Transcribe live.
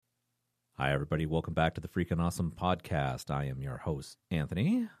Hi, everybody. Welcome back to the Freaking Awesome Podcast. I am your host,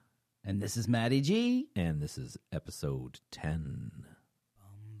 Anthony. And this is Maddie G. And this is episode 10.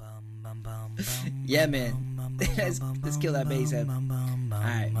 Yeah, man. Let's kill that bass head.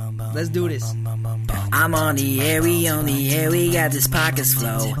 Alright, let's do this. I'm on the air, we got this podcast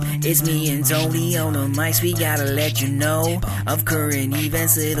flow. It's me and Tony on the mics, we gotta let you know of current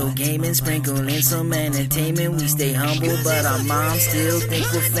events, little gaming, sprinkle in some entertainment. We stay humble, but our moms still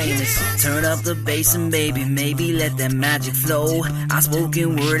think we're famous. Turn up the bass and baby, maybe let that magic flow. Our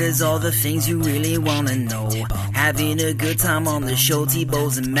spoken word is all the things you really wanna know. Having a good time on the show,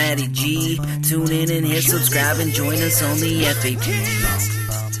 T-Bows and Maddie G. Tune in and hit subscribe and join us on the FAP.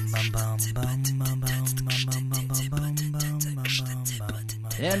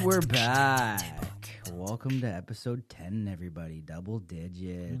 And we're back. Welcome to episode 10, everybody. Double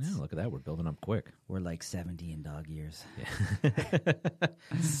digits. Yeah, look at that. We're building up quick. We're like 70 in dog years. Yeah.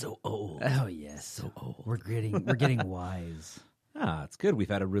 So old. Oh, yes. So old. We're getting wise. It's good. We've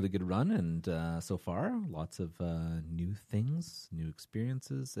had a really good run, and so far, lots of new things, new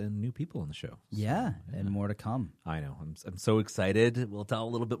experiences, and new people on the show. So, yeah, and more to come. I know. I'm so excited. We'll tell a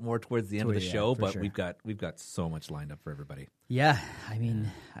little bit more towards the end of the show, but sure. we've got so much lined up for everybody. Yeah, I mean,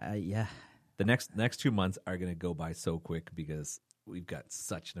 yeah. The next 2 months are going to go by so quick because we've got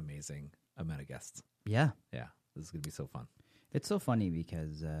such an amazing amount of guests. Yeah. Yeah, this is going to be so fun. It's so funny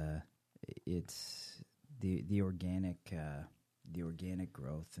because it's the organic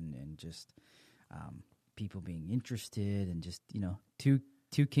growth and just people being interested and just, you know, two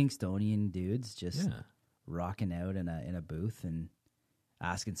Kingstonian dudes just rocking out in a booth and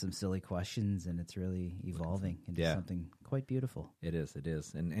asking some silly questions, and it's really evolving into something quite beautiful. It is,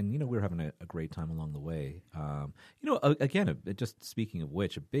 and you know, we're having a great time along the way. You know, again, just speaking of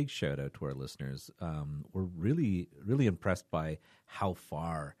which, a big shout out to our listeners. We're really impressed by how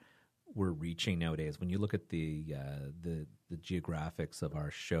far we're reaching nowadays. When you look at the geographics of our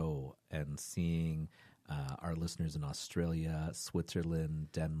show and seeing our listeners in Australia, Switzerland,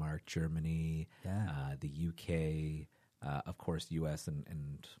 Denmark, Germany, the UK, of course, U.S.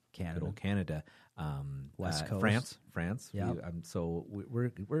 and Canada, good old Canada, West Coast, France. Yeah. So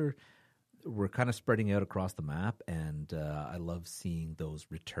we're kind of spreading out across the map, and I love seeing those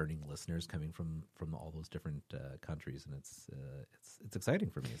returning listeners coming from all those different countries, and it's exciting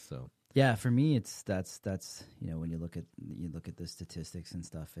for me. So yeah, for me, that's you know, when you look at the statistics and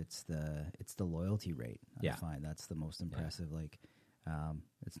stuff, it's the loyalty rate. I find that's the most impressive. Yeah. Like,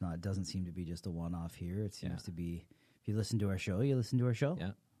 it doesn't seem to be just a one-off here. It seems to be, if you listen to our show, you listen to our show.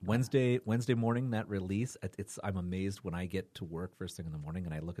 Yeah. Wednesday morning, that release, I'm amazed when I get to work first thing in the morning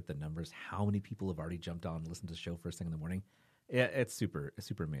and I look at the numbers, how many people have already jumped on and listened to the show first thing in the morning. Yeah, it's super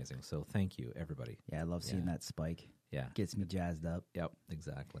amazing. So thank you, everybody. Yeah, I love seeing that spike. Yeah. Gets me jazzed up. Yep,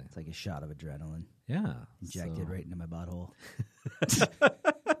 exactly. It's like a shot of adrenaline. Yeah. Injected right into my butthole.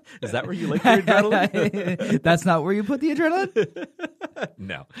 Is that where you like your adrenaline? That's not where you put the adrenaline?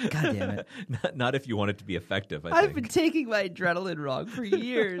 No. God damn it. Not if you want it to be effective, I've been taking my adrenaline wrong for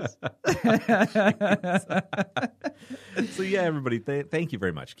years. So yeah, everybody, thank you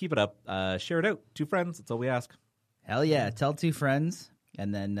very much. Keep it up. Share it out. 2 friends. That's all we ask. Hell yeah. Tell 2 friends,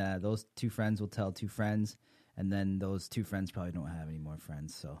 and then those 2 friends will tell 2 friends, and then those 2 friends probably don't have any more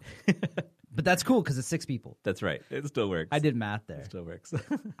friends. So, but that's cool because it's 6 people. That's right. It still works. I did math there. It still works.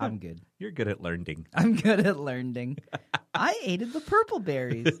 I'm good. You're good at learning. I'm good at learning. I ate the purple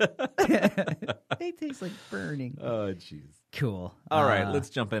berries. They taste like burning. Oh, jeez. Cool. All right, let's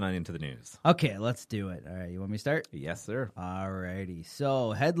jump into the news. Okay, let's do it. All right, you want me to start? Yes, sir. All righty.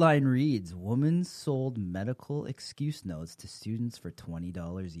 So, headline reads, woman sold medical excuse notes to students for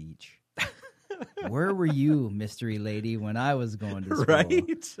 $20 each. Where were you, mystery lady, when I was going to school?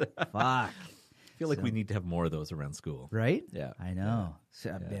 Right? Fuck. I feel like we need to have more of those around school. Right? Yeah. I know.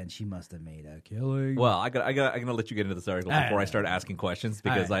 So, man, she must have made a killing. Well, I'm gonna let you get into this article before I start asking questions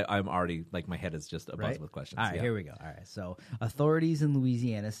because I'm already, like, my head is just abuzz with questions. All right, here we go. All right, so authorities in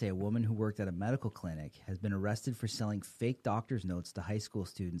Louisiana say a woman who worked at a medical clinic has been arrested for selling fake doctor's notes to high school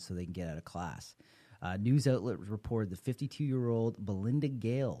students so they can get out of class. News outlet reported the 52-year-old Belinda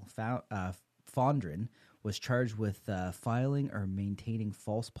Gale Fondren was charged with filing or maintaining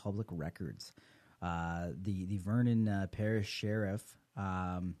false public records. The Vernon Parish Sheriff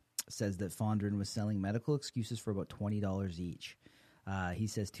says that Fondren was selling medical excuses for about $20 each. He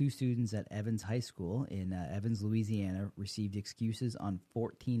says 2 students at Evans High School in Evans, Louisiana, received excuses on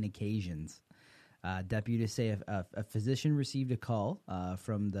 14 occasions. Deputies say a physician received a call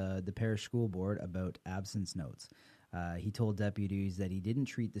from the parish school board about absence notes. He told deputies that he didn't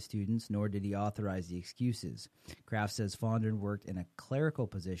treat the students, nor did he authorize the excuses. Kraft says Fondren worked in a clerical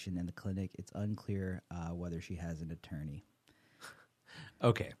position in the clinic. It's unclear whether she has an attorney.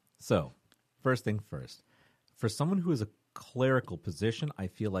 Okay, so first thing first. For someone who is a clerical position, I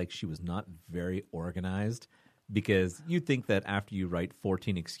feel like she was not very organized, because you'd think that after you write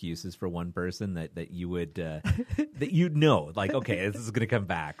 14 excuses for one person that you would that you'd know, like, okay, this is going to come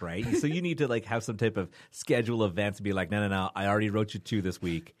back, right? So you need to like have some type of schedule of events and be like, no, I already wrote you 2 this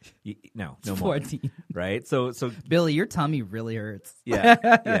week. No more, 14. right? So Billy, your tummy really hurts.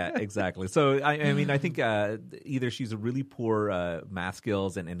 yeah, exactly. So I mean, I think either she's a really poor math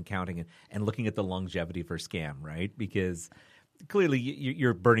skills and accounting and looking at the longevity of her scam, right? Because clearly,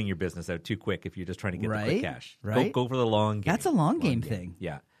 you're burning your business out too quick if you're just trying to get the quick cash. Right. Go for the long game. That's a long game thing.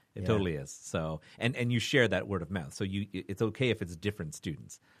 Yeah, it totally is. So, and you share that word of mouth. So it's okay if it's different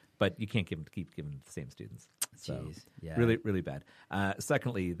students, but you can't keep giving the same students. So, Jeez. Yeah. really, really bad.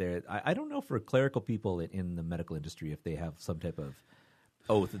 Secondly, I don't know for clerical people in the medical industry if they have some type of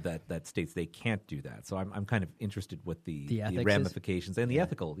oath that states they can't do that. So I'm kind of interested with the ramifications and the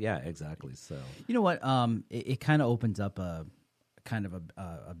ethical. Yeah, exactly. So you know what? It kind of opens up a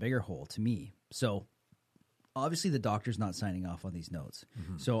bigger hole to me. So obviously the doctor's not signing off on these notes.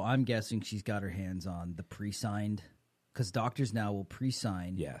 Mm-hmm. So I'm guessing she's got her hands on the pre-signed, because doctors now will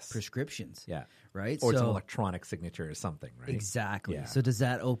pre-sign prescriptions. Yeah. Right? Or it's an electronic signature or something, right? Exactly. Yeah. So does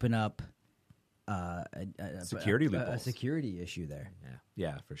that open up security loopholes? A security issue there?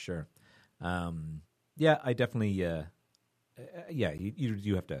 Yeah, for sure. I definitely. You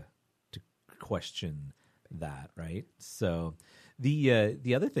have to question that, right? So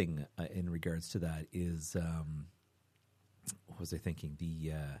the other thing in regards to that is what was I thinking?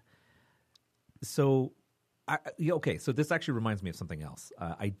 So this actually reminds me of something else.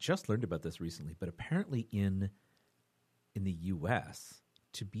 I just learned about this recently, but apparently in the U.S.,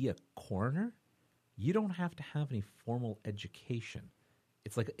 to be a coroner, you don't have to have any formal education.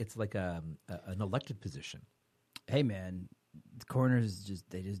 It's like an elected position. Hey man, the coroners just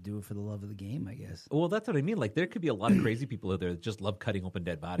do it for the love of the game, I guess. Well, that's what I mean. Like, there could be a lot of crazy people out there that just love cutting open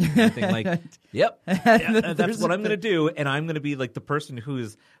dead bodies. And I think, like, yep, that's what I'm going to do, and I'm going to be like the person who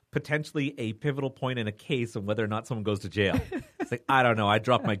is potentially a pivotal point in a case of whether or not someone goes to jail. It's like, I don't know. I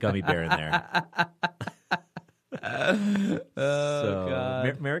dropped my gummy bear in there.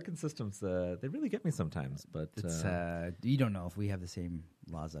 God. American systems, they really get me sometimes. But it's, you don't know if we have the same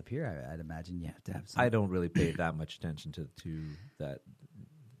laws up here. I'd imagine you have to have some. I don't really pay that much attention to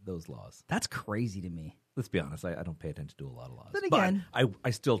those laws. That's crazy to me. Let's be honest. I don't pay attention to a lot of laws. Then again, but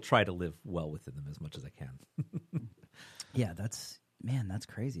I still try to live well within them as much as I can. Yeah, that's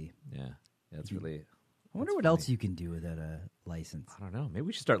crazy. Yeah, that's really. I wonder what else you can do without a license. I don't know. Maybe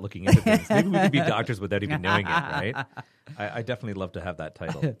we should start looking into things. Maybe we could be doctors without even knowing it, right? I definitely love to have that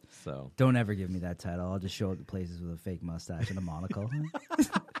title. So don't ever give me that title. I'll just show up at places with a fake mustache and a monocle.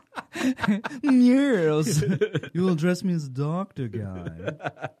 Yes, you will address me as a doctor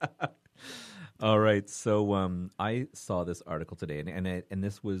guy. All right, so I saw this article today, and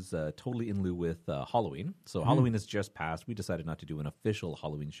this was totally in lieu with Halloween. So Halloween has just passed. We decided not to do an official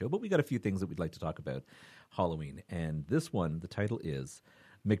Halloween show, but we got a few things that we'd like to talk about Halloween. And this one, the title is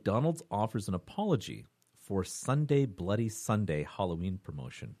McDonald's offers an apology for Sunday Bloody Sunday Halloween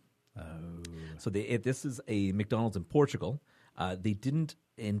promotion. Oh. So this is a McDonald's in Portugal. They didn't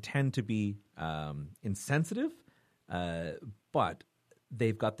intend to be insensitive, but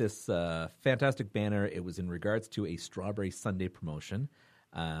they've got this fantastic banner. It was in regards to a Strawberry Sunday promotion,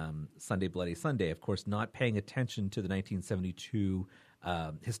 Sunday Bloody Sunday, of course, not paying attention to the 1972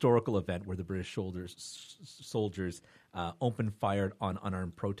 historical event where the British soldiers opened fire on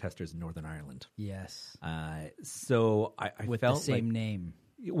unarmed protesters in Northern Ireland. Yes. So I with felt the same like, name.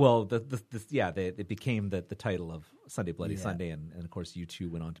 Well, it became the title of Sunday Bloody Sunday, and of course U2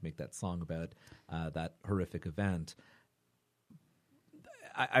 went on to make that song about that horrific event.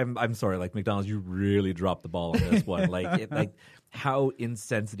 I'm sorry, like McDonald's, you really dropped the ball on this one. Like how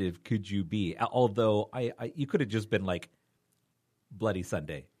insensitive could you be? Although you could have just been like Bloody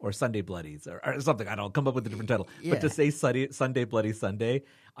Sunday or Sunday Bloodies or something. I don't know, come up with a different title. Yeah. But to say Sunday Bloody Sunday,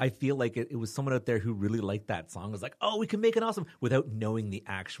 I feel like it was someone out there who really liked that song. It was like, oh, we can make it awesome without knowing the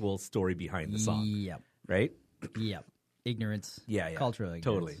actual story behind the song. Yep. Right? Yep. Ignorance. Yeah. Cultural ignorance.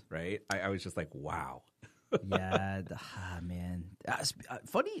 Totally. Right? I was just like, wow. Yeah, man.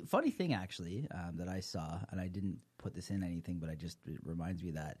 Funny thing actually that I saw, and I didn't put this in anything, but it reminds me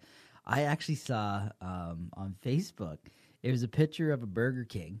of that. I actually saw on Facebook. It was a picture of a Burger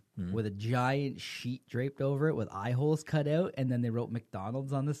King with a giant sheet draped over it with eye holes cut out, and then they wrote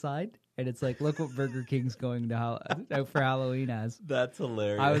McDonald's on the side. and it's like, look what Burger King's going to out for Halloween as. That's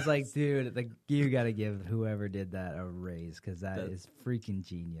hilarious. I was like, dude, like, you got to give whoever did that a raise because that is freaking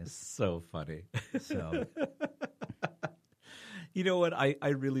genius. So funny. So, you know what? I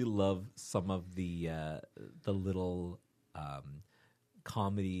really love some of the little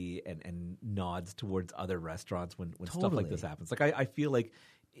comedy and nods towards other restaurants when stuff like this happens. Like I feel like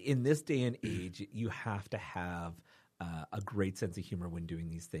in this day and age, you have to have a great sense of humor when doing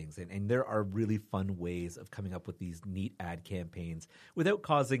these things. And there are really fun ways of coming up with these neat ad campaigns without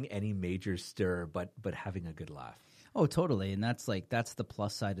causing any major stir, but having a good laugh. Oh, totally. And that's the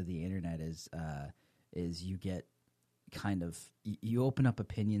plus side of the internet is you get kind of you open up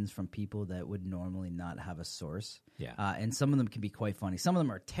opinions from people that would normally not have a source. Yeah. And some of them can be quite funny. Some of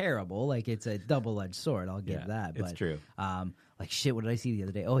them are terrible. Like, it's a double-edged sword. I'll give that. It's true. Like, shit, what did I see the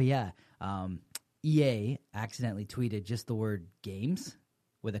other day? Oh, yeah. EA accidentally tweeted just the word games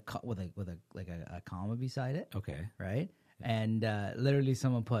with a comma beside it. Okay. Right? And literally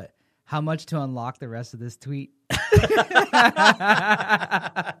someone put, how much to unlock the rest of this tweet?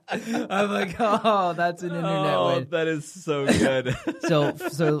 I'm like, oh, that's an internet win. That is so good. So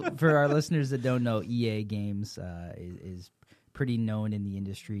for our listeners that don't know, EA Games is pretty known in the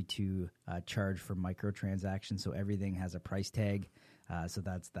industry to charge for microtransactions. So everything has a price tag. So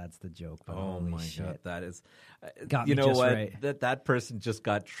that's the joke. But holy shit. God, that is. Got you me know just what? right. That person just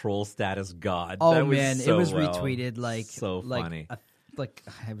got troll status god. Oh that was man, so it was well. retweeted like so funny.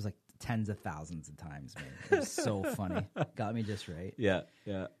 It was like tens of thousands of times, man. It was so funny. Got me just right. Yeah.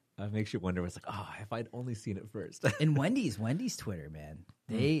 It makes you wonder. It's like, oh, if I'd only seen it first. And Wendy's Twitter, man,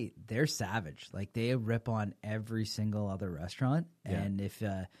 they're savage. Like, they rip on every single other restaurant. Yeah. And if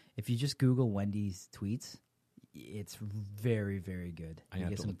you just Google Wendy's tweets, it's very, very good. I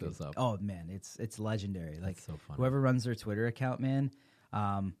have to look those up. Oh man, it's legendary. That's like, so funny. Whoever runs their Twitter account, man,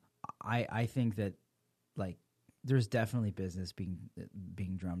 I think that, like, there's definitely business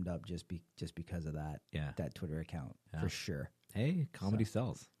being drummed up just because of that. Yeah. That Twitter account for sure. Hey, comedy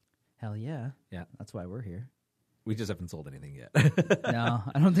sells. Hell yeah. Yeah. That's why we're here. We just haven't sold anything yet. No,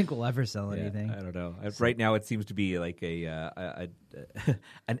 I don't think we'll ever sell anything. I don't know. Right now, it seems to be like an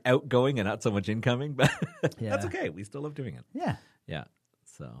outgoing and not so much incoming, but that's okay. We still love doing it. Yeah. Yeah.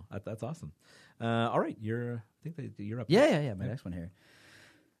 So that's awesome. All right. I think that you're up. Yeah. My next one here.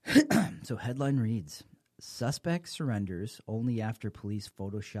 So headline reads, suspect surrenders only after police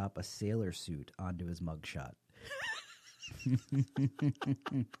Photoshop a sailor suit onto his mugshot.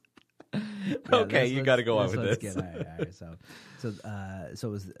 Okay, you got to go on with this. All right. So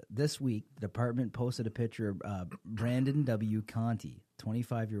it was this week. The department posted a picture of Brandon W. Conti,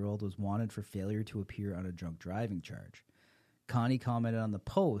 25-year-old, was wanted for failure to appear on a drunk driving charge. Connie commented on the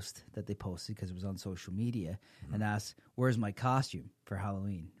post that they posted because it was on social media and asked, "Where's my costume for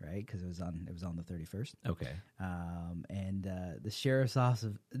Halloween?" Right, because it was on the 31st. Okay. And the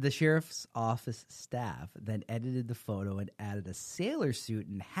sheriff's office staff then edited the photo and added a sailor suit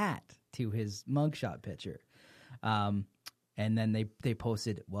and hat to his mugshot picture. And then they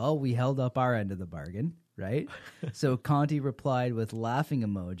posted, "Well, we held up our end of the bargain." Right? So Conti replied with laughing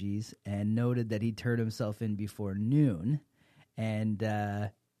emojis and noted that he turned himself in before noon. And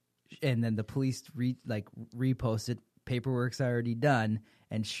then the police reposted, paperwork's already done,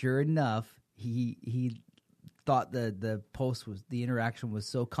 and sure enough, he thought the interaction was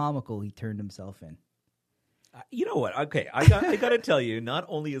so comical he turned himself in. You know what? Okay, I got to tell you, not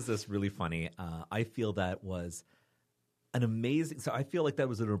only is this really funny, I feel that was an amazing. So I feel like that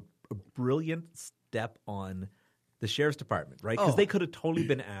was a brilliant step on the sheriff's department, right? Because they could have totally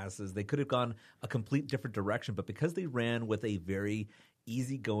been asses. They could have gone a complete different direction. But because they ran with a very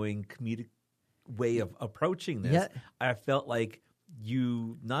easygoing comedic way of approaching this, I felt like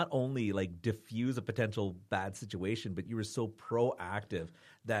you not only like diffuse a potential bad situation, but you were so proactive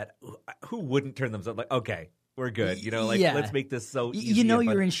that who wouldn't turn themselves like, okay, we're good. You know, like let's make this so easy. You know,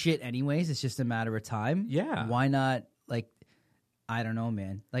 you're in shit anyways. It's just a matter of time. Yeah. Why not, like, I don't know,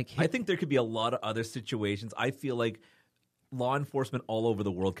 man. Like, I think there could be a lot of other situations. I feel like law enforcement all over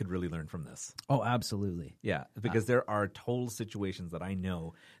the world could really learn from this. Oh, absolutely. Yeah, because there are total situations that I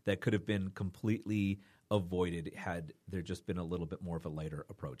know that could have been completely avoided had there just been a little bit more of a lighter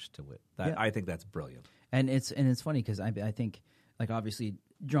approach to it. I think that's brilliant. And it's funny because I think, like, obviously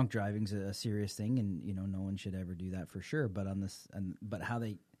drunk driving's a serious thing, and you know no one should ever do that for sure. But on this, but how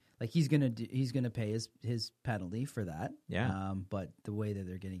they. Like, he's gonna pay his penalty for that. Yeah. But the way that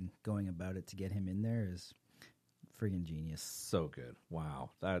they're going about it to get him in there is friggin' genius. So good.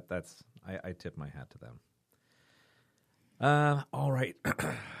 Wow. That's I tip my hat to them. All right.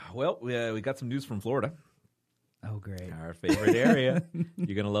 Well, we got some news from Florida. Oh, great. Our favorite area.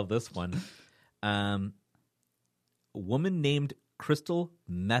 You're going to love this one. A woman named Crystal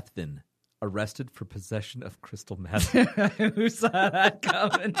Methvin arrested for possession of crystal meth. Who saw that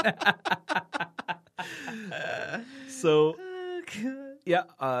coming? So,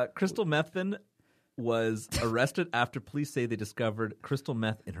 Crystal Methvin was arrested after police say they discovered crystal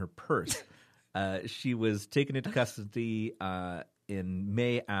meth in her purse. She was taken into custody in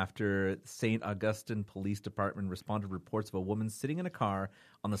May after St. Augustine Police Department responded to reports of a woman sitting in a car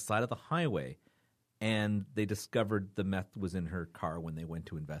on the side of the highway, and they discovered the meth was in her car when they went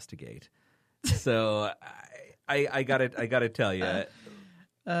to investigate. So I gotta tell you,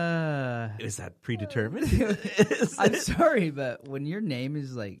 is that predetermined? I'm sorry, but when your name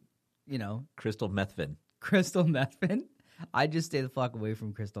is like, Crystal Methvin. Crystal Methvin, I just stay the fuck away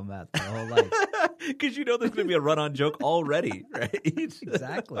from crystal meth my whole life. Because there's going to be a run-on joke already, right?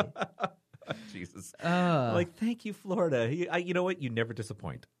 Exactly. Jesus. Like, thank you, Florida. You know what? You never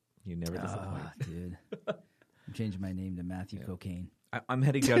disappoint. You never disappoint. Dude. I'm changing my name to Matthew Cocaine. I'm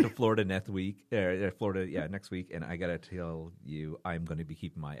heading down to Florida next week. Next week, and I gotta tell you, I'm going to be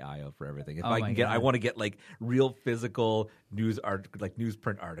keeping my eye out for everything. If I can get, I want to get like real physical news like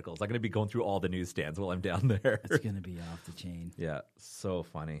newsprint articles. I'm going to be going through all the newsstands while I'm down there. It's going to be off the chain. Yeah, so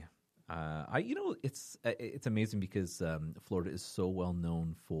funny. It's amazing because Florida is so well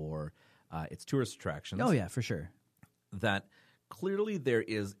known for its tourist attractions. Oh yeah, for sure. That clearly there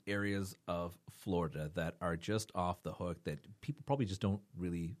is areas of Florida that are just off the hook that people probably just don't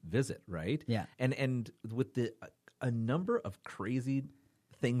really visit, right? Yeah. And with a number of crazy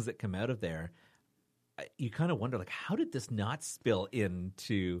things that come out of there, you kind of wonder, like, how did this not spill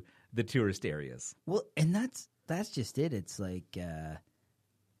into the tourist areas? Well, and that's just it. It's like the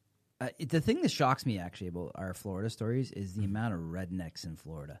thing that shocks me actually about our Florida stories is the amount of rednecks in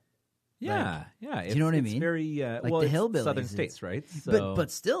Florida. Yeah, yeah. Do you know what I mean? It's very like the hillbillies, southern states, right? So, but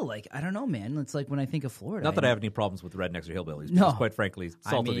still, like, I don't know, man. It's like when I think of Florida. Not that I have any problems with rednecks or hillbillies. No. Because quite frankly,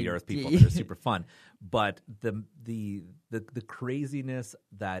 salt of the earth people that are super fun. But the craziness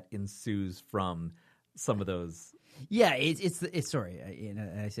that ensues from some of those. Yeah, it's sorry.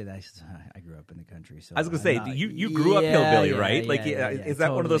 I say that I grew up in the country. So I was going to say, you grew up hillbilly, right? Is that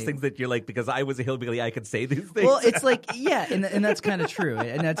totally. one of those things that you're like, because I was a hillbilly, I could say these things? Well, it's like, and that's kind of true,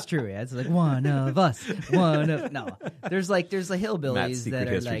 and that's true. Yeah. It's like one of us, no. There's the hillbillies Matt's secret that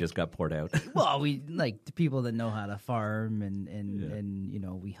are history like, just got poured out. Well, we like the people that know how to farm and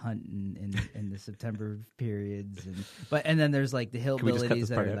we hunt in the September periods, and then there's like the hillbillies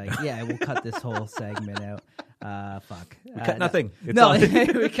that are like, we'll cut this whole segment out. Fuck. We cut nothing. We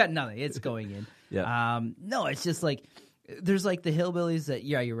cut nothing. It's going in. Yeah. No, it's just like there's like the hillbillies that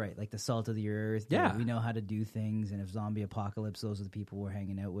you're right, like the salt of the earth. Yeah, we know how to do things, and if zombie apocalypse, those are the people we're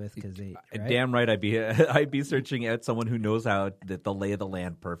hanging out with because they. Right? Damn right, I'd be searching out someone who knows how the lay of the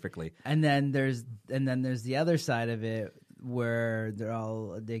land perfectly. And then there's the other side of it where they're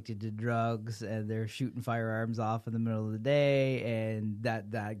all addicted to drugs and they're shooting firearms off in the middle of the day, and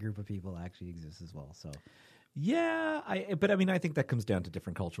that group of people actually exists as well. So. Yeah, I think that comes down to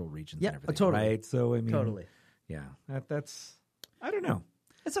different cultural regions and everything, totally. right? So, totally. Yeah, that's, I don't know.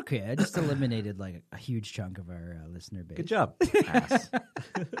 It's okay. I just eliminated like a huge chunk of our listener base. Good job, ass.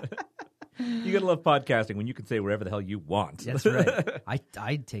 You gotta love podcasting when you can say wherever the hell you want. That's right.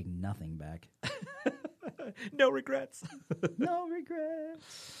 I'd take nothing back. No regrets. No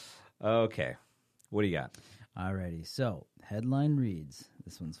regrets. Okay, what do you got? Alrighty, so headline reads,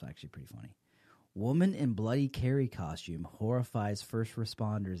 this one's actually pretty funny. Woman in Bloody Carrie costume horrifies first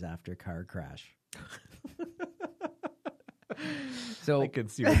responders after car crash. So I can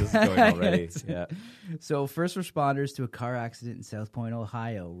see where this is going already. Yeah. So first responders to a car accident in South Point,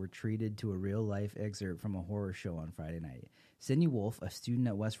 Ohio were treated to a real-life excerpt from a horror show on Friday night. Sydney Wolf, a student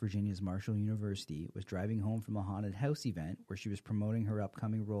at West Virginia's Marshall University, was driving home from a haunted house event where she was promoting her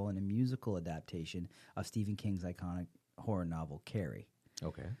upcoming role in a musical adaptation of Stephen King's iconic horror novel, Carrie.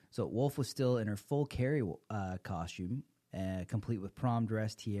 Okay. So Wolf was still in her full Carrie costume, complete with prom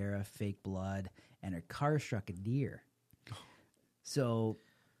dress, tiara, fake blood, and her car struck a deer. So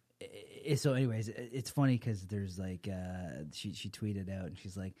anyways, it's funny because there's like she tweeted out and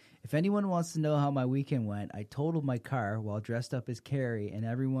she's like, if anyone wants to know how my weekend went, I totaled my car while dressed up as Carrie, and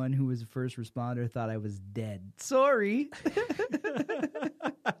everyone who was a first responder thought I was dead. Sorry.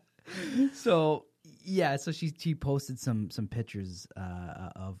 So. Yeah, so she posted some pictures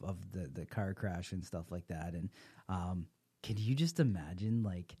of the car crash and stuff like that, and can you just imagine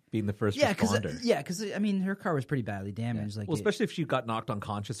like being the first responder? Because I mean her car was pretty badly damaged. Yeah. Like, especially if she got knocked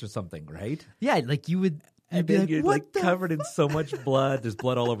unconscious or something, right? Yeah, like you would. And be then like, you're "What like the covered in so much blood. There's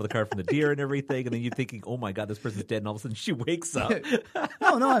blood all over the car from the deer and everything. And then you're thinking, oh my God, this person's dead. And all of a sudden she wakes up.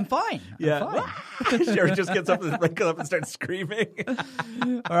 No, I'm fine. Yeah. I'm fine. Sherry just gets up and starts screaming.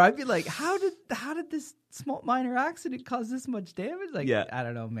 Or I'd be like, how did this small minor accident cause this much damage? Like, Yeah. I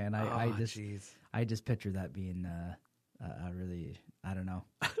don't know, man. I jeez. just picture that being I don't know.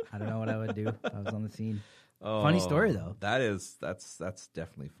 I don't know what I would do if I was on the scene. Funny story though. That's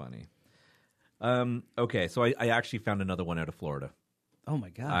definitely funny. Okay, so I actually found another one out of Florida. Oh my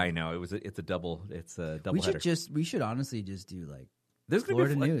God. I know it's a double header. We should honestly just do like There's gonna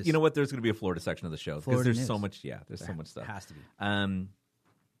Florida be news. You know what? There's going to be a Florida section of the show because Florida there's news. so much. Yeah, there's so much stuff. Has to be.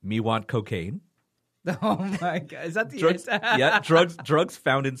 Me want cocaine. Oh my God. Is that the Drugs? Yeah, drugs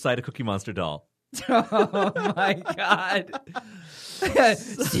found inside a Cookie Monster doll. Oh my God.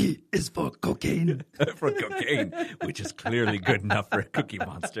 C is for cocaine. For cocaine, which is clearly good enough for a Cookie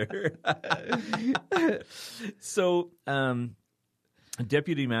Monster. So,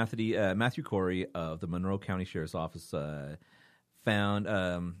 Deputy Matthew Corey of the Monroe County Sheriff's Office found.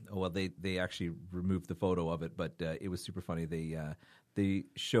 They actually removed the photo of it, but it was super funny. They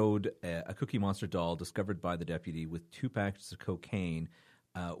showed a Cookie Monster doll discovered by the deputy with 2 packages of cocaine,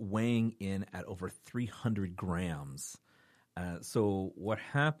 weighing in at over 300 grams. So what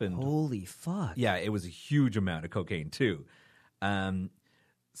happened? Holy fuck. Yeah, it was a huge amount of cocaine too.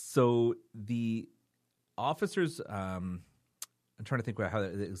 So the officers, I'm trying to think about how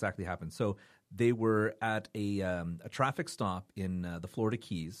that exactly happened. So they were at a traffic stop in the Florida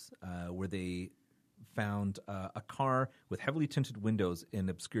Keys where they found a car with heavily tinted windows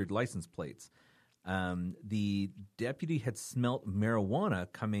and obscured license plates. The deputy had smelt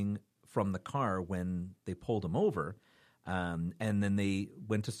marijuana coming from the car when they pulled him over. And then they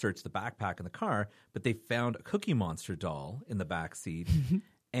went to search the backpack in the car, but they found a Cookie Monster doll in the back seat.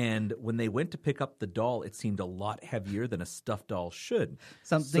 And when they went to pick up the doll, it seemed a lot heavier than a stuffed doll should.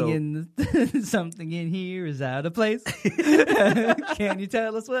 Something in here is out of place. Can you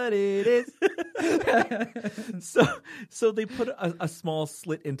tell us what it is? So they put a small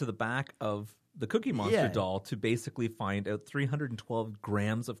slit into the back of the Cookie Monster doll to basically find out 312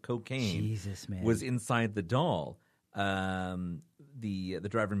 grams of cocaine Jesus, man. was inside the doll. The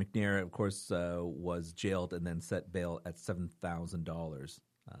driver McNair, of course, was jailed and then set bail at $7,000.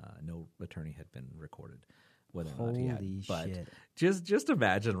 No attorney had been recorded whether or not he had. Holy But shit. just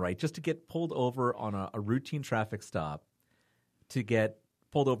imagine, right? Just to get pulled over on a routine traffic stop, to get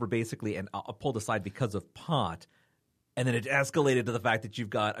pulled over basically and pulled aside because of pot. And then it escalated to the fact that you've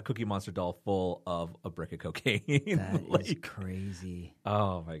got a Cookie Monster doll full of a brick of cocaine. That is crazy.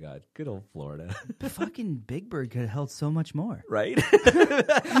 Oh, my God. Good old Florida. Fucking Big Bird could have held so much more. Right?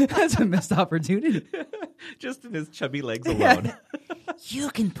 That's a missed opportunity. Just in his chubby legs alone.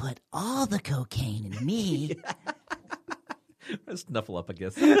 You can put all the cocaine in me. Snuffle up, I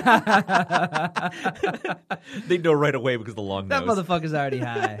guess. They know right away because of the long That nose. motherfucker's already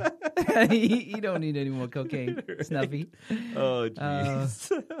high. he don't need any more cocaine, Snuffy. Oh,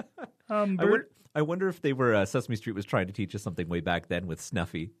 jeez. I wonder if they were Sesame Street was trying to teach us something way back then with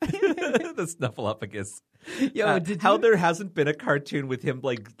Snuffy, the Snuffleupagus. Yo, There hasn't been a cartoon with him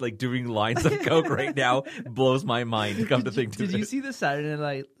like doing lines of coke right now blows my mind. Come to think of Did it. you see the Saturday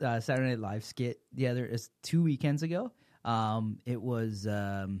Night Live skit it's 2 weekends ago? It was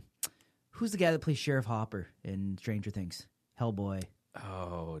who's the guy that plays Sheriff Hopper in Stranger Things? Hellboy.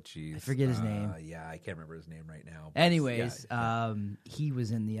 Oh, jeez. I forget his name. Yeah, I can't remember his name right now. But Anyways, he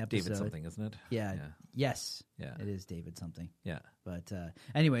was in the episode. David something, isn't it? Yeah. Yes. Yeah. It is David something. Yeah. But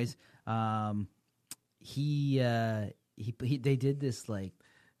anyways, they did this like,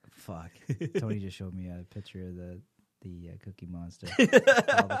 fuck. Tony just showed me a picture of the Cookie Monster.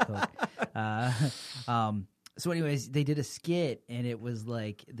 All the coke. So anyways, they did a skit and it was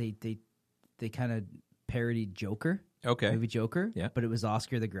like they kind of parodied Joker. Okay. Movie Joker. Yeah. But it was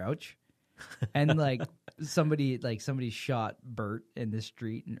Oscar the Grouch. And like somebody shot Bert in the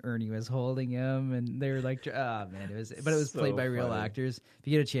street and Ernie was holding him and they were like, oh man, it was So played by real funny. actors. If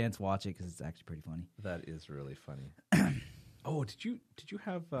you get a chance, watch it because it's actually pretty funny. That is really funny. Oh, did you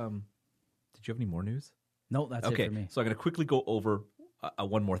have any more news? No, that's Okay, it for me. so I'm going to quickly go over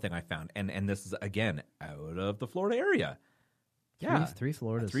one more thing I found, and this is again out of the Florida area. Yeah, Three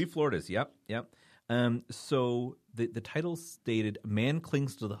Floridas. 3 Floridas. Yep. So the title stated, "Man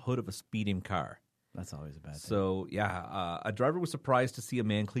clings to the hood of a speeding car." That's always a bad thing. So a driver was surprised to see a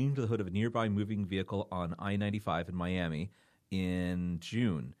man clinging to the hood of a nearby moving vehicle on I-95 in Miami in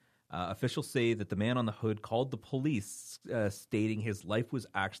June. Officials say that the man on the hood called the police, stating his life was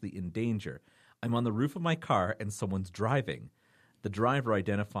actually in danger. "I'm on the roof of my car and someone's driving." The driver,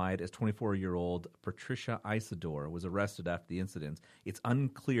 identified as 24-year-old Patricia Isidore, was arrested after the incident. It's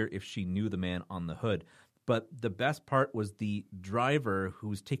unclear if she knew the man on the hood. But the best part was the driver who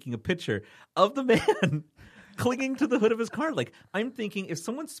was taking a picture of the man clinging to the hood of his car. Like, I'm thinking, if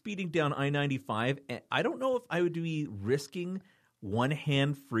someone's speeding down I-95, I don't know if I would be risking one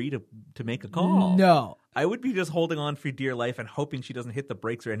hand free to make a call. No. I would be just holding on for dear life and hoping she doesn't hit the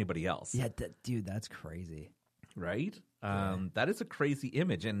brakes or anybody else. Yeah, dude, that's crazy. Right? That is a crazy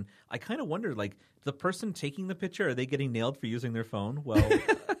image. And I kind of wonder, like, the person taking the picture, are they getting nailed for using their phone? Well,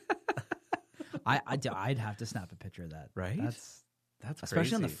 I'd have to snap a picture of that. Right? That's crazy.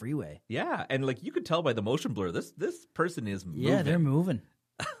 especially on the freeway. Yeah, and like you could tell by the motion blur, this person is moving. Yeah, they're moving.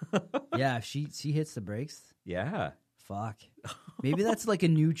 Yeah, if she hits the brakes, Yeah. fuck. Maybe that's like a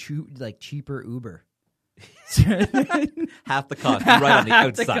new cheaper Uber. Half the cost right on the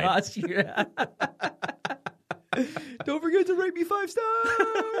Half the outside. cost, yeah. Don't forget to rate me 5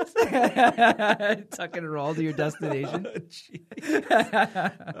 stars. Tucking it all to your destination.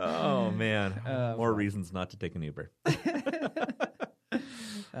 Oh man, more reasons not to take an Uber.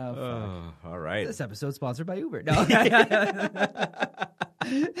 Oh, All right. this episode's sponsored by Uber. No.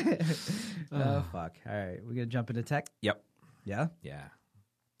 Oh, fuck. All right. We're going to jump into tech? Yep. Yeah? Yeah.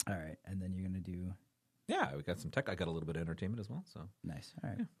 All right. And then you're going to do... Yeah, we got some tech. I got a little bit of entertainment as well. So Nice. All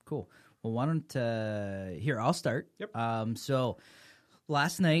right. Cool. Well, why don't... here, I'll start. Yep. So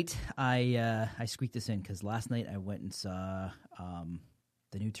last night, I squeaked this in because last night I went and saw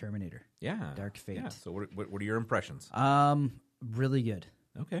the new Terminator. yeah, Dark Fate. Yeah. So what are your impressions? Really good.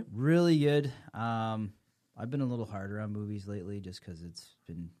 Okay. Really good. I've been a little harder on movies lately just because it's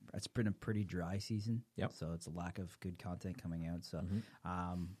been a pretty dry season. Yep. So it's a lack of good content coming out. So,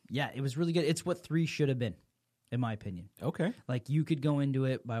 yeah, it was really good. It's what 3 should have been, in my opinion. Okay. Like you could go into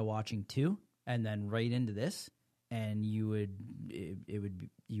it by watching 2 and then right into this, and you wouldn't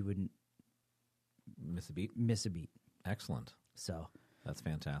Miss a beat. miss a beat. Excellent. So That's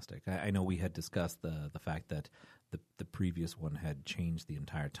fantastic. I know we had discussed the fact that the previous one had changed the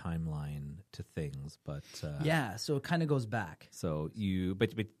entire timeline to things, but yeah, so it kind of goes back. So you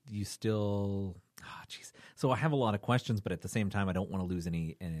still, jeez. So I have a lot of questions, but at the same time, I don't want to lose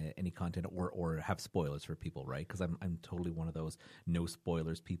any content or have spoilers for people, right? Because I'm totally one of those no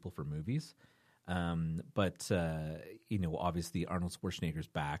spoilers people for movies. But obviously Arnold Schwarzenegger's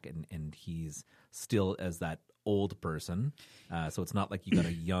back, and he's still as that old person. So it's not like you got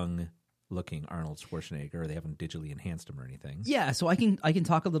a young looking Arnold Schwarzenegger, or they haven't digitally enhanced him or anything. Yeah, so I can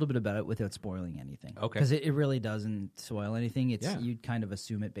talk a little bit about it without spoiling anything. Okay. Because it really doesn't spoil anything. Yeah. You'd kind of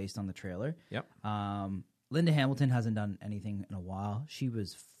assume it based on the trailer. Yep. Linda Hamilton hasn't done anything in a while. She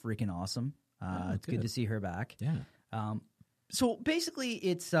was freaking awesome. It's good to see her back. Yeah. So basically,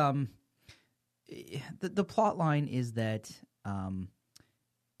 it's the plot line is that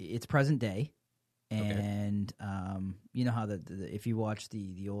it's present day, and you know how if you watch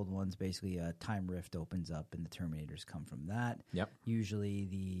the old ones, basically a time rift opens up, and the Terminators come from that. Yep.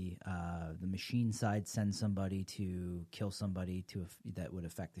 Usually, the machine side sends somebody to kill somebody that would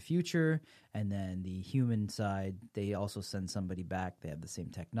affect the future, and then the human side, they also send somebody back. They have the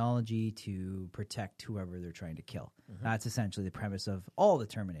same technology to protect whoever they're trying to kill. Mm-hmm. That's essentially the premise of all the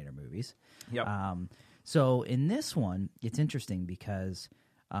Terminator movies. Yep. So in this one, it's interesting because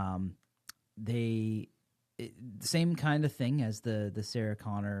same kind of thing as the Sarah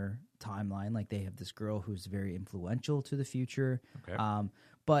Connor timeline. Like they have this girl who's very influential to the future. Okay.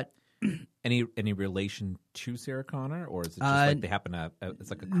 But any relation to Sarah Connor, or is it just like they happen to? It's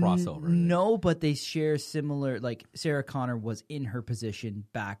like a crossover. No, but they share similar. Like Sarah Connor was in her position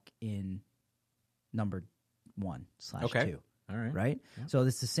back in number 1/2. All right. Right. Yeah. So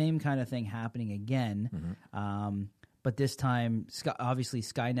it's the same kind of thing happening again. Mm-hmm. But this time, obviously,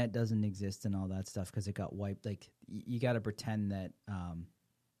 Skynet doesn't exist and all that stuff because it got wiped. Like you got to pretend that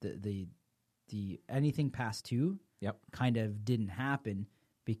the anything past 2 kind of didn't happen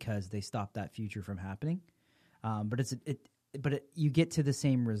because they stopped that future from happening. But you get to the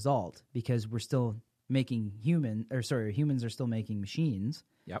same result because we're still making humans are still making machines.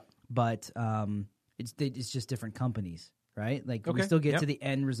 Yep. But it's just different companies. Right, like we still get to the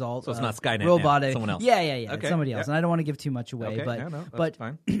end result. So it's not Skynet, robotic, someone else. Yeah, it's okay. somebody else, and I don't want to give too much away. Okay. But that's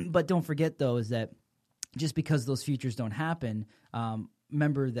fine. But don't forget though is that just because those futures don't happen,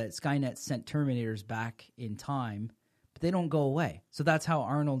 remember that Skynet sent Terminators back in time, but they don't go away. So that's how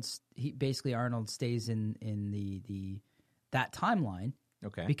Arnold stays in that timeline.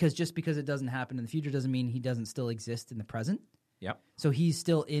 Okay, because just because it doesn't happen in the future doesn't mean he doesn't still exist in the present. Yep. So he's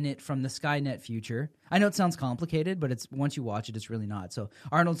still in it from the Skynet future. I know it sounds complicated, but it's once you watch it, it's really not. So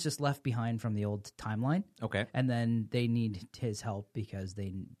Arnold's just left behind from the old timeline. Okay. And then they need his help because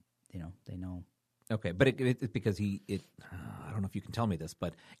they know. Okay, but it's because I don't know if you can tell me this,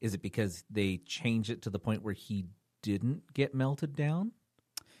 but is it because they changed it to the point where he didn't get melted down?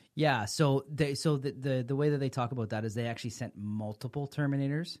 Yeah, so the way that they talk about that is they actually sent multiple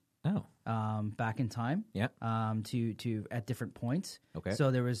Terminators back in time. Yeah. To at different points. Okay.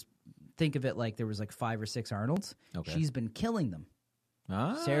 So think of it like there was like 5 or 6 Arnolds. Okay. She's been killing them.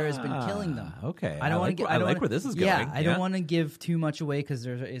 Sarah's been killing them. Okay. I like where this is going. Yeah, I don't want to give too much away because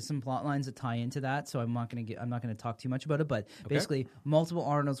there is some plot lines that tie into that. So I'm not going to talk too much about it. But basically, multiple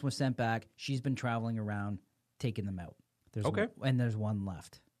Arnolds were sent back. She's been traveling around, taking them out. And there's one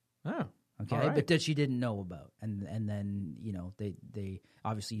left. Oh. Okay, right. but that she didn't know about, and then they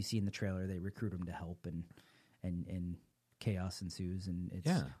obviously you see in the trailer they recruit him to help, and chaos ensues, and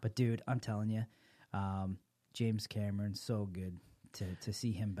it's But dude, I'm telling you, James Cameron's so good. To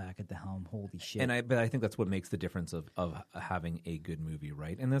see him back at the helm, holy shit! But I think that's what makes the difference of having a good movie,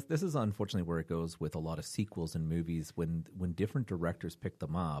 right? And this is unfortunately where it goes with a lot of sequels and movies when different directors pick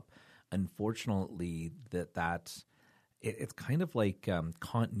them up. Unfortunately, it's kind of like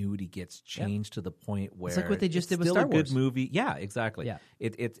continuity gets changed to the point where it's like what they just did with still Star a Wars. good movie. Yeah, exactly. Yeah.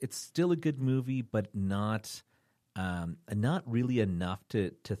 It's still a good movie, but not really enough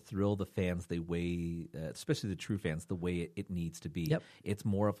to thrill the fans the way, especially the true fans, the way it needs to be. Yep. It's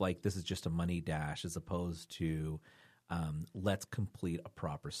more of like this is just a money dash as opposed to let's complete a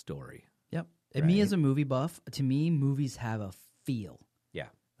proper story. Yep. And me as a movie buff, to me, movies have a feel. Yeah.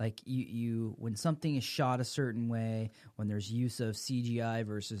 Like you when something is shot a certain way, when there's use of CGI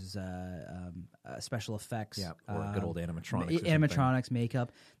versus special effects, or good old animatronics. Animatronics,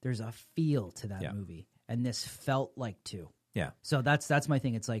 makeup, there's a feel to that movie. And this felt like 2. Yeah. So that's my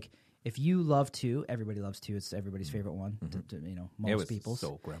thing. It's like if you love 2, everybody loves 2. It's everybody's favorite one. Most people's.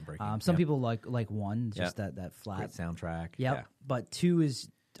 So groundbreaking. Some people like 1, just that flat great soundtrack. Yep. Yeah. But 2 is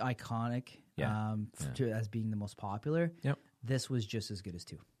iconic. Yeah. As being the most popular. Yep. This was just as good as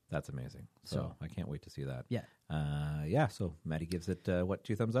 2. That's amazing. So I can't wait to see that. Yeah. So Maddie gives it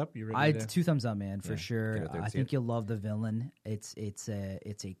 2 thumbs up. You ready? 2 thumbs up, man, for sure. I think you'll love the villain. It's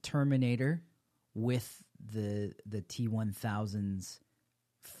a Terminator with the T-1000's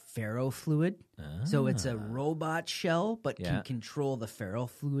ferrofluid. So it's a robot shell, but can control the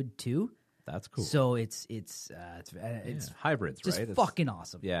ferrofluid too. That's cool. So it's hybrids, just right? fucking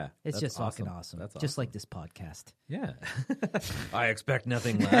awesome. Yeah, it's just fucking awesome. That's just awesome. like this podcast. Yeah, I expect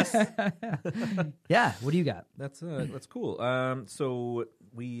nothing less. Yeah, what do you got? That's cool. So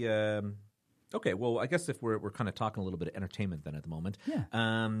we okay. Well, I guess if we're kind of talking a little bit of entertainment then at the moment. Yeah.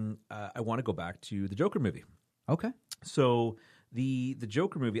 I want to go back to the Joker movie. Okay. So the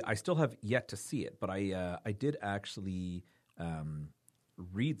Joker movie, I still have yet to see it, but I did actually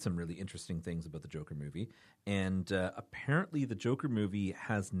read some really interesting things about the Joker movie, and apparently the Joker movie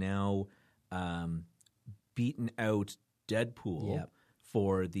has now beaten out Deadpool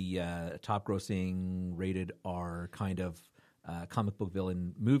for the top grossing rated R kind of comic book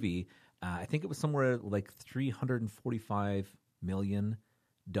villain movie. I think it was somewhere like $345 million,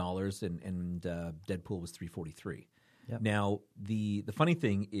 and Deadpool was $343. Yep. Now, the funny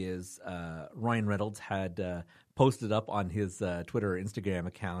thing is Ryan Reynolds had posted up on his Twitter or Instagram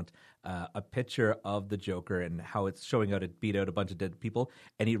account a picture of the Joker and how it's showing how it beat out a bunch of dead people,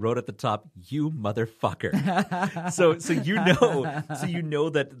 and he wrote at the top, "You motherfucker." so you know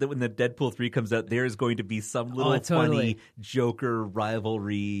that when the Deadpool 3 comes out, there is going to be some little funny Joker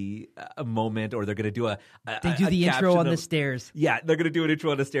rivalry moment, or they're going to do they do the intro on the stairs. Yeah, they're going to do an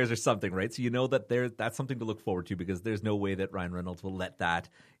intro on the stairs or something, right? So you know that that's something to look forward to, because there's no way that Ryan Reynolds will let that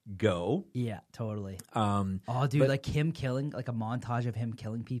go. Yeah, totally. Dude, like him killing, like a montage of him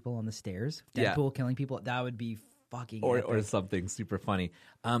killing people on the stairs. Deadpool killing people. That would be fucking epic. Or something super funny.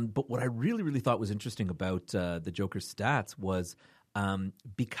 But what I really, really thought was interesting about the Joker's stats was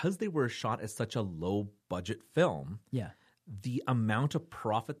because they were shot as such a low budget film. Yeah. The amount of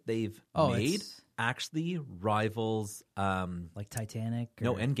profit they've made actually rivals like Titanic.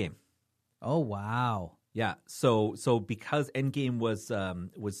 Endgame. Oh wow. Yeah, so because Endgame was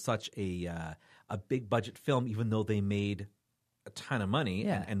such a big budget film, even though they made a ton of money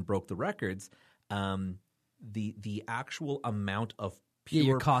and broke the records, the actual amount of pure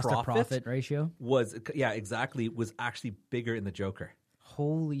your cost to profit ratio was actually bigger in the Joker.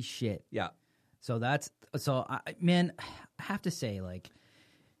 Holy shit! Yeah, I have to say, like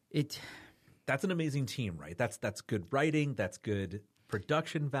it. That's an amazing team, right? That's good writing. That's good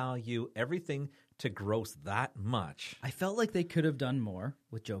production value. Everything to gross that much. I felt like they could have done more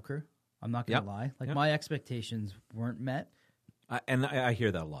with Joker. I'm not going to lie. Like, my expectations weren't met. And I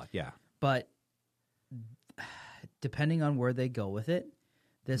hear that a lot, yeah. But depending on where they go with it,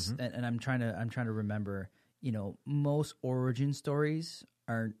 this and I'm trying to remember, you know, most origin stories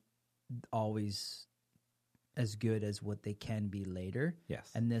aren't always as good as what they can be later. Yes.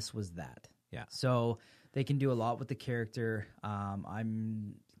 And this was that. Yeah. So they can do a lot with the character.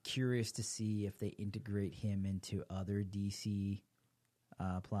 I'm curious to see if they integrate him into other DC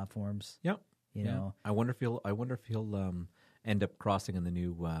platforms. Yep. You know, I wonder if he'll end up crossing in the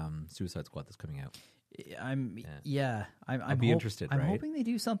new Suicide Squad that's coming out. I'm interested. I'm right? hoping they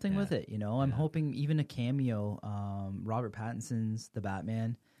do something with it. You know, I'm hoping even a cameo. Robert Pattinson's the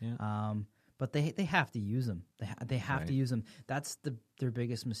Batman. Yeah. But they have to use him. They have to use him. That's their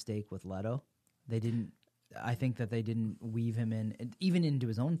biggest mistake with Leto. I think that they didn't weave him in, even into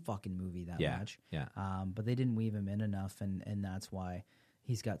his own fucking movie that much. Yeah. But they didn't weave him in enough, and that's why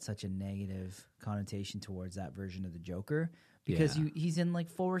he's got such a negative connotation towards that version of the Joker. Because he's in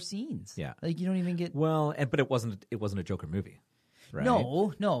like 4 scenes. Yeah. Like you don't even get but it wasn't a Joker movie. Right?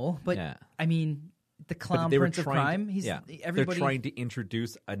 No, but I mean, the clown prince of crime. They're trying to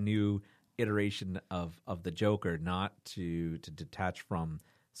introduce a new iteration of the Joker, not to detach from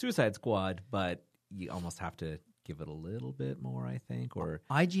Suicide Squad, but you almost have to give it a little bit more, I think. Or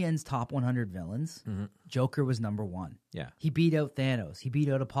IGN's top 100 villains, Joker was number 1. Yeah, he beat out Thanos. He beat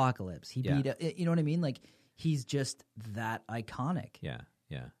out Apocalypse. He beat out, you know what I mean? Like he's just that iconic. Yeah.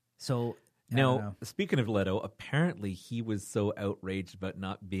 So now, speaking of Leto, apparently he was so outraged about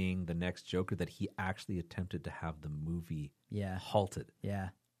not being the next Joker that he actually attempted to have the movie halted. Yeah.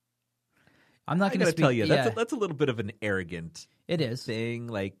 I'm not going to tell you that's a little bit of an arrogant thing.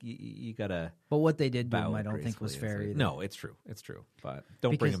 Like you gotta. But what they did to him, I don't think was fair either. No, it's true. But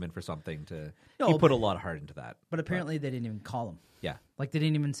don't bring him in for something to. He put a lot of heart into that. But apparently they didn't even call him. Yeah, like they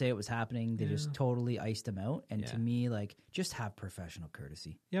didn't even say it was happening. They just totally iced him out. And to me, like, just have professional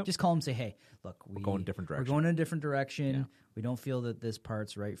courtesy. Yep. Just call him, say, hey, look, we're going in a different direction. We're going in a different direction. Yeah. We don't feel that this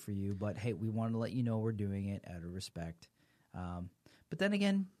part's right for you, but hey, we want to let you know we're doing it out of respect. But then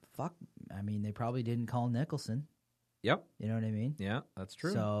again. Fuck, I mean, they probably didn't call Nicholson. Yep. You know what I mean? Yeah, that's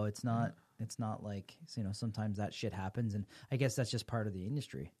true. So it's not like, you know, sometimes that shit happens, and I guess that's just part of the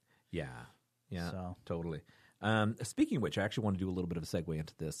industry. Yeah, totally. Speaking of which, I actually want to do a little bit of a segue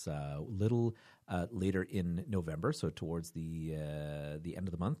into this later in November. So towards the end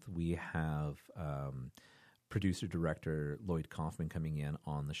of the month, we have producer-director Lloyd Kaufman coming in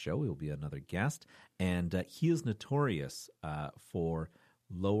on the show. He will be another guest, and he is notorious for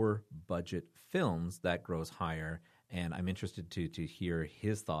lower budget films that grows higher, and I'm interested to hear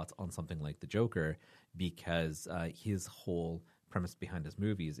his thoughts on something like The Joker, because his whole premise behind his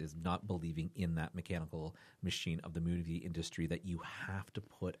movies is not believing in that mechanical machine of the movie industry that you have to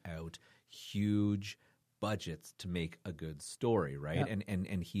put out huge budgets to make a good story, right? Yeah.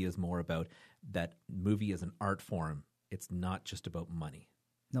 And he is more about that movie as an art form. It's not just about money.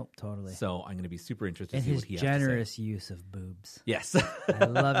 Nope, totally. So I'm going to be super interested to see what he has to say. And his generous use of boobs. Yes. I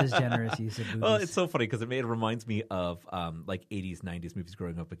love his generous use of boobs. Well, it's so funny because it reminds me of like 80s, 90s movies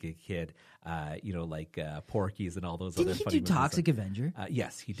growing up as a kid, like Porky's and all those other funny movies. Did he do Toxic Avenger?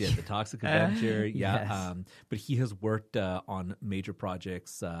 Yes, he did. The Toxic Avenger, yeah. Yes. But he has worked on major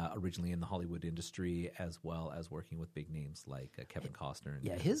projects originally in the Hollywood industry, as well as working with big names like Kevin Costner.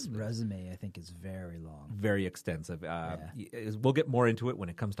 His resume, I think, is very long. Very extensive. We'll get more into it when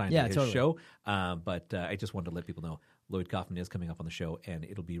it comes time to his show. But I just wanted to let people know Lloyd Kaufman is coming up on the show, and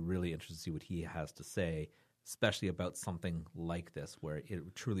it'll be really interesting to see what he has to say, especially about something like this, where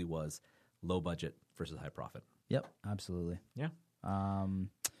it truly was low budget versus high profit. Yep, absolutely. Yeah.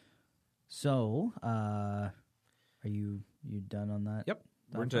 So, are you done on that? Yep.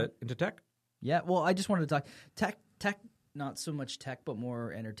 We're into tech? Yeah, well, I just wanted to talk tech, not so much tech, but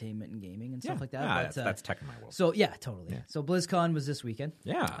more entertainment and gaming and stuff like that. That's tech in my world. So, yeah, totally. Yeah. So, BlizzCon was this weekend.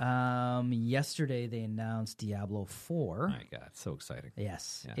 Yeah. Yesterday, they announced Diablo 4. My God, so exciting.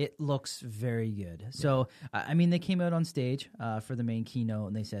 Yes. Yeah. It looks very good. So, I mean, they came out on stage for the main keynote,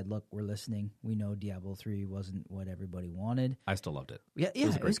 and they said, look, we're listening. We know Diablo 3 wasn't what everybody wanted. I still loved it. Yeah,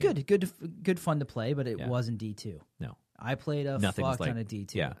 it was good. Good fun to play, but it wasn't D2. No. I played a fuck ton of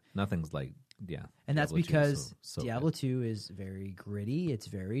D2. Yeah, nothing's like... Yeah, and that's because Diablo 2 is very gritty, it's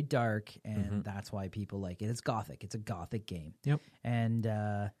very dark, and that's why people like it. It's gothic. It's a gothic game. Yep. And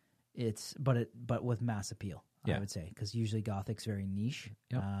but with mass appeal. Yeah. I would say, because usually Gothic's very niche.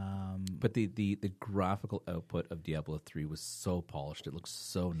 Yep. But the graphical output of Diablo 3 was so polished. It looks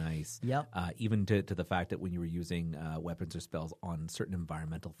so nice. Yep. Even to the fact that when you were using weapons or spells on certain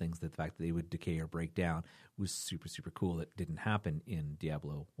environmental things, the fact that they would decay or break down was super, super cool. It didn't happen in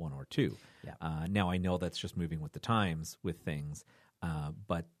Diablo 1 or 2. Yeah. Now, I know that's just moving with the times with things,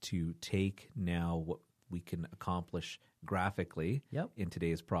 but to take now what we can accomplish graphically Yep. in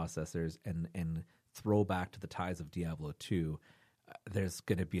today's processors and throw back to the ties of Diablo 2, there's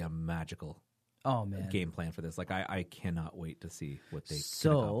going to be a magical Oh man, game plan for this. Like I cannot wait to see what they can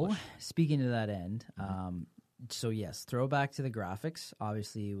So, accomplish. speaking to that end, so yes, throwback to the graphics,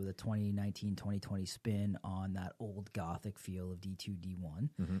 obviously with a 2019, 2020 spin on that old Gothic feel of D2,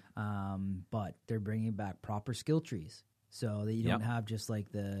 D1. But they're bringing back proper skill trees so that you don't have just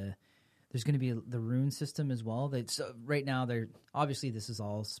like there's going to be the rune system as well. So right now, obviously this is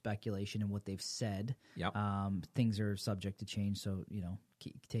all speculation and what they've said. Yep. Things are subject to change, so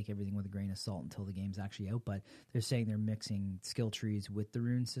take everything with a grain of salt until the game's actually out. But they're saying they're mixing skill trees with the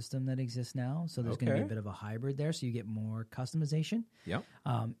rune system that exists now, so there's going to be a bit of a hybrid there. So you get more customization. Yep.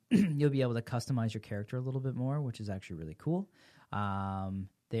 You'll be able to customize your character a little bit more, which is actually really cool.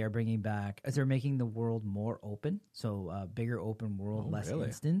 They are bringing back, as they're making the world more open, so bigger open world, less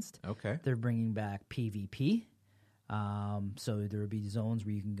instanced. Okay. They're bringing back PvP, so there will be zones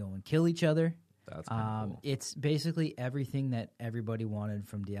where you can go and kill each other. That's kind of cool. It's basically everything that everybody wanted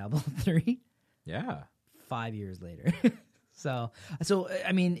from Diablo 3. Yeah. 5 years later. So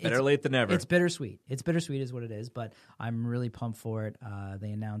I mean, Better late than never. It's bittersweet. It's bittersweet is what it is, but I'm really pumped for it.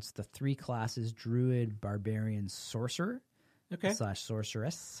 They announced the 3 classes: Druid, Barbarian, Sorcerer. /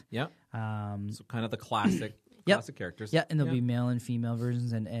 sorceress. Yeah. So kind of the classic characters. Yeah, and there'll be male and female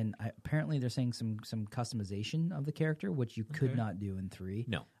versions, and apparently they're saying some customization of the character, which you could not do in 3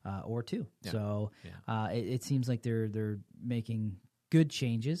 or 2. Yeah. So it seems like they're making good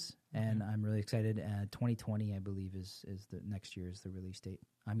changes, and I'm really excited. 2020, I believe, is the next year is the release date.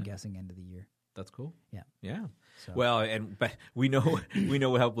 I'm guessing end of the year. That's cool. Yeah. Yeah. So. Well, but we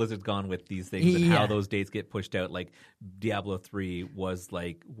know how Blizzard's gone with these things and how those dates get pushed out. Like Diablo 3 was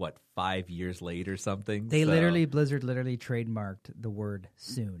like 5 years late or something. Blizzard literally trademarked the word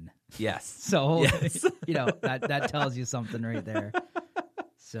soon. Yes. So that tells you something right there.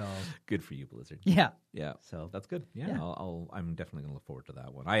 So good for you, Blizzard. Yeah. Yeah. So that's good. Yeah. I'm definitely going to look forward to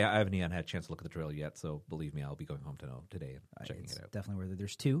that one. I haven't even had a chance to look at the trailer yet, so believe me, I'll be going home today and checking it out. Definitely worth it.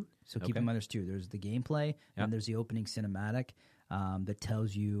 There's 2, so keep in mind there's 2. There's the gameplay and there's the opening cinematic that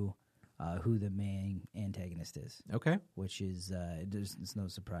tells you who the main antagonist is. Okay. Which is it's no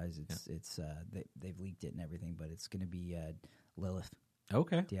surprise. They've leaked it and everything, but it's going to be Lilith.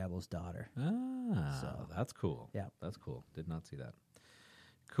 Okay. Diablo's daughter. So that's cool. Yeah. That's cool. Did not see that.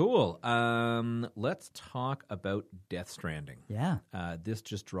 Cool. Let's talk about Death Stranding. Yeah. This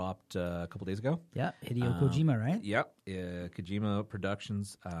just dropped a couple days ago. Yeah. Hideo Kojima, right? Yep. Kojima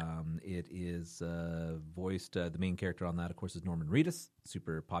Productions. It is voiced, the main character on that, of course, is Norman Reedus,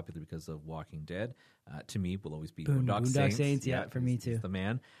 super popular because of Walking Dead. To me, will always be Boondock Saints. Yeah, for me too. He's the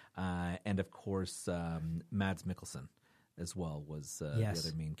man. And of course, Mads Mikkelsen as well was the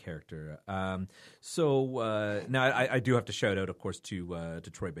other main character. So now I do have to shout out, of course, to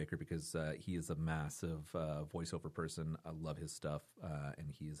Troy Baker because he is a massive voiceover person. I love his stuff, and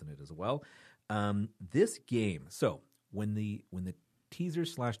he is in it as well. This game. So when the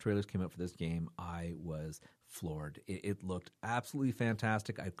teasers / trailers came out for this game, I was floored. It looked absolutely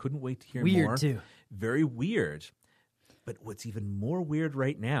fantastic. I couldn't wait to hear more. Weird too. Very weird. But what's even more weird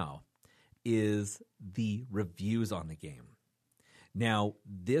right now is the reviews on the game. Now,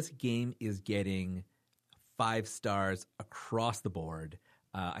 this game is getting 5 stars across the board.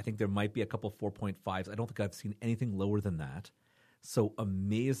 I think there might be a couple 4.5s. I don't think I've seen anything lower than that. So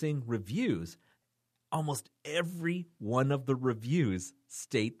amazing reviews. Almost every one of the reviews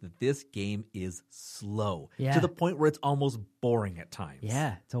state that this game is slow to the point where it's almost boring at times.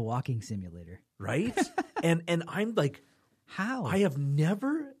 Yeah, it's a walking simulator. Right? and I'm like, how? I have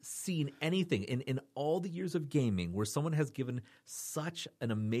never seen anything in all the years of gaming where someone has given such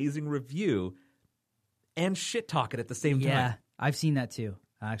an amazing review and shit talk it at the same time. Yeah, I've seen that too.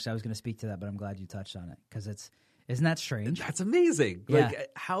 Actually, I was going to speak to that, but I'm glad you touched on it because isn't that strange? That's amazing. Yeah. Like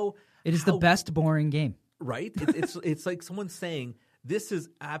how it is the best boring game, right? It's like someone saying this is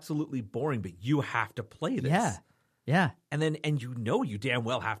absolutely boring, but you have to play this. Yeah, and you damn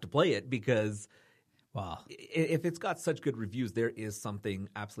well have to play it because. Wow. If it's got such good reviews, there is something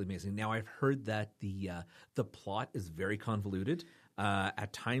absolutely amazing. Now, I've heard that the plot is very convoluted.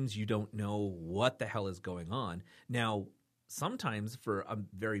 At times, you don't know what the hell is going on. Now, sometimes for a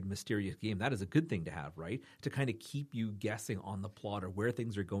very mysterious game, that is a good thing to have, right? To kind of keep you guessing on the plot or where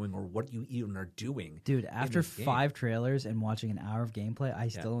things are going or what you even are doing. Dude, after 5 trailers and watching an hour of gameplay, I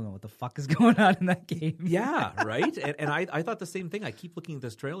still don't know what the fuck is going on in that game. Yeah, right? And I thought the same thing. I keep looking at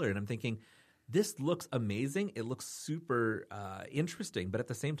this trailer and I'm thinking, this looks amazing. It looks super interesting. But at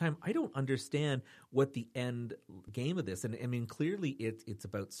the same time, I don't understand what the end game of this. And I mean, clearly it's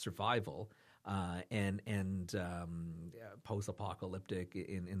about survival. And post-apocalyptic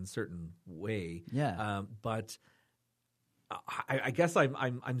in certain way. Yeah. But I guess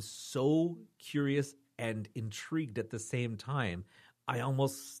I'm so curious and intrigued at the same time. I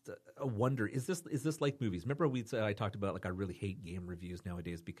almost wonder, is this like movies? Remember I talked about, like, I really hate game reviews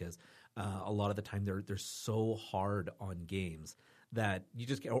nowadays because a lot of the time they're so hard on games that you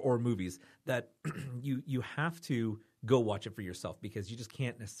just or movies that you have to go watch it for yourself because you just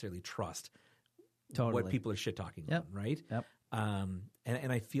can't necessarily trust what people are shit talking on, right? Yep.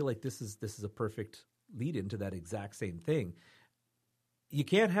 And I feel like this is a perfect lead into that exact same thing. You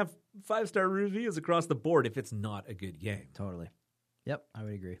can't have 5-star reviews across the board if it's not a good game. Totally. Yep, I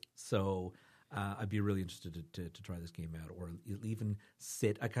would agree. So I'd be really interested to try this game out, or even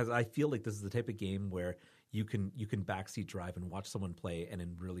sit, because I feel like this is the type of game where you can backseat drive and watch someone play and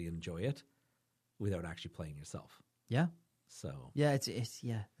then really enjoy it without actually playing yourself. Yeah. So yeah, it's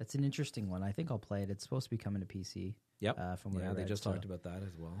an interesting one. I think I'll play it. It's supposed to be coming to PC. Yep. From what I they read, just talked about that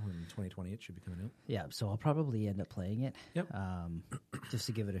as well. In 2020, it should be coming out. Yeah, so I'll probably end up playing it. Yep. Just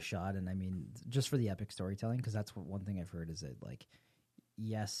to give it a shot, and I mean, just for the epic storytelling, because that's one thing I've heard is that, like,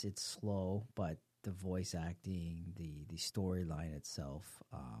 yes, it's slow, but the voice acting, the storyline itself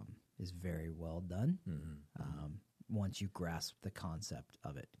is very well done. Mm-hmm. Once you grasp the concept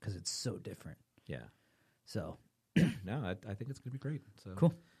of it, because it's so different. Yeah. So. No, I think it's going to be great. So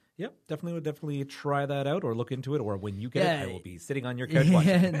cool. Yep, definitely try that out or look into it. Or when you get it, I will be sitting on your couch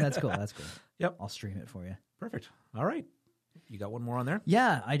watching it. That's cool. That's cool. Yep, I'll stream it for you. Perfect. All right, you got one more on there?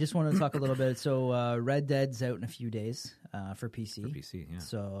 Yeah, I just want to talk a little bit. So Red Dead's out in a few days for PC. For PC, yeah.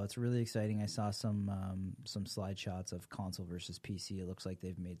 So it's really exciting. I saw some slide shots of console versus PC. It looks like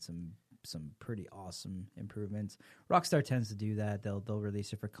they've made some pretty awesome improvements. Rockstar tends to do that. They'll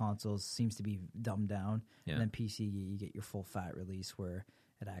release it for consoles. Seems to be dumbed down. Yeah. And then PC, you get your full fat release where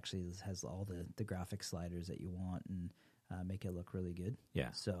it actually has all the graphic sliders that you want and make it look really good. Yeah.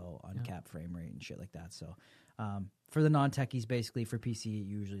 So uncapped frame rate and shit like that. So for the non-techies, basically for PC, it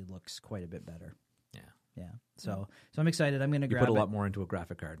usually looks quite a bit better. Yeah. Yeah. So I'm excited. I'm going to grab it. You put a lot more into a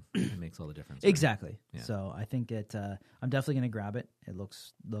graphic card. It makes all the difference. Exactly. Right? Yeah. So I think I'm definitely going to grab it. It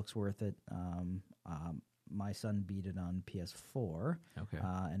looks worth it. My son beat it on PS4. Okay.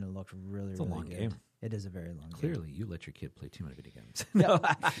 And it looked really, it's really a long good. game. It is a very long game. Clearly, you let your kid play too many video games.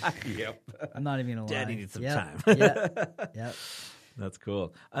 Yep. I'm not even going to lie. Daddy needs some time. Yep. That's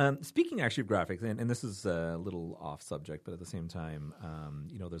cool. Speaking actually of graphics, and this is a little off subject, but at the same time,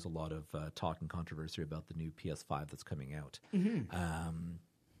 there's a lot of talk and controversy about the new PS5 that's coming out. Mm-hmm.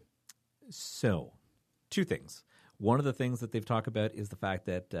 So, two things. One of the things that they've talked about is the fact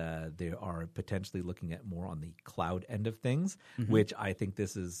that they are potentially looking at more on the cloud end of things, mm-hmm. which I think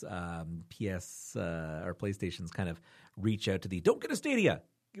this is PS or PlayStation's kind of reach out to the don't get a Stadia.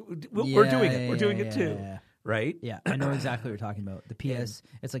 We're doing it. We're doing it too. Yeah. Right? Yeah, I know exactly what you're talking about. The PS,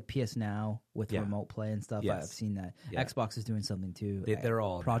 it's like PS Now with remote play and stuff. Yes. I've seen that. Yeah. Xbox is doing something too. They're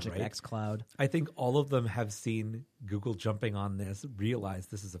all Project right? X Cloud. I think all of them have seen Google jumping on this, realize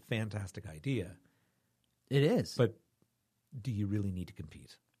this is a fantastic idea. It is. But do you really need to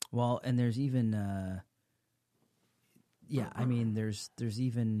compete? Well, and there's even there's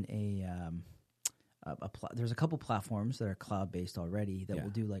even there's a couple platforms that are cloud-based already that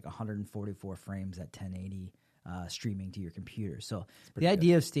will do like 144 frames at 1080 streaming to your computer. So the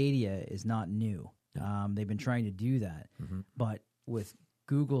idea of Stadia is not new. They've been trying to do that. Mm-hmm. But with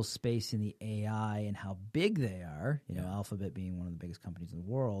Google's space in the AI and how big they are, Alphabet being one of the biggest companies in the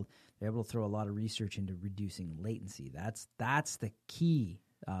world, they're able to throw a lot of research into reducing latency. That's the key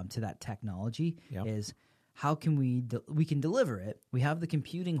to that technology is how can we can deliver it. We have the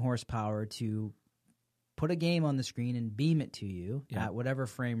computing horsepower to put a game on the screen and beam it to you at whatever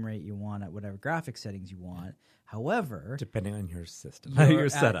frame rate you want, at whatever graphic settings you want. However, depending on your system, your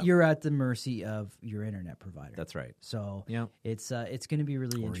setup, you're at the mercy of your internet provider. That's right. So it's going to be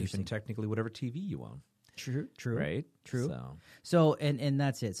really interesting. Or even technically whatever TV you own. True. Right. True. So and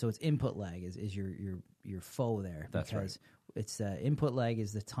that's it. So it's input lag is your foe there. That's because It's input lag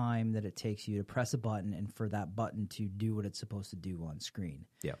is the time that it takes you to press a button and for that button to do what it's supposed to do on screen.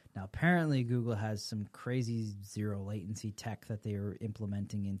 Yeah. Now, apparently, Google has some crazy zero latency tech that they are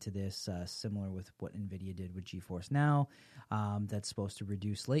implementing into this, similar with what NVIDIA did with GeForce Now, that's supposed to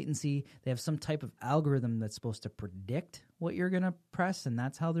reduce latency. They have some type of algorithm that's supposed to predict what you're going to press, and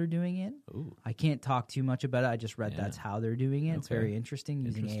that's how they're doing it. Ooh. I can't talk too much about it. I just read that's how they're doing it. It's Okay. very interesting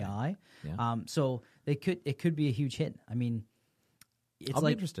using AI. Yeah. So it could be a huge hit. I mean, it's I'll be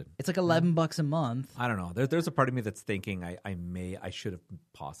like interested. It's like $11 a month. I don't know. There's a part of me that's thinking I should have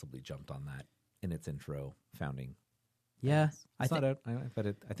possibly jumped on that in its intro founding. Yeah, It's not out, but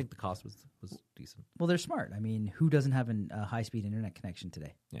I think the cost was decent. Well, they're smart. I mean, who doesn't have a high-speed internet connection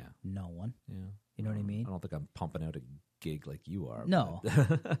today? Yeah. No one. Yeah. You know what I mean? I don't think I'm pumping out a gig like you are. No.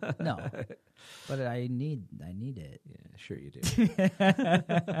 but- No. But I need it. Yeah, sure you do.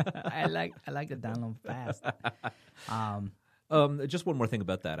 I like to download fast. Just one more thing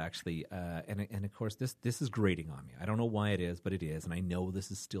about that, actually, and of course this is grating on me. I don't know why it is, but it is, and I know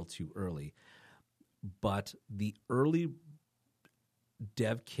this is still too early. But the early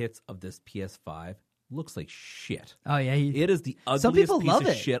dev kits of this PS5 looks like shit. Oh yeah, It is the Some people ugliest piece love of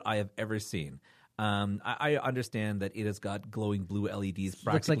it. shit I have ever seen. I understand that it has got glowing blue LEDs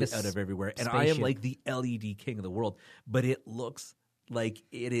practically like a out of everywhere, and I am spaceship. like the LED king of the world. But it looks like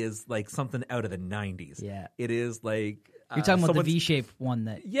it is like something out of the 90s. Yeah. It is like you're talking about the someone's- V-shaped one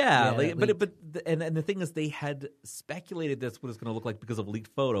that. Yeah, that but leaked. and the thing is, they had speculated this what it's going to look like because of a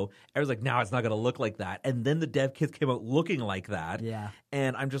leaked photo. I was like, no, it's not going to look like that. And then the dev kits came out looking like that. Yeah.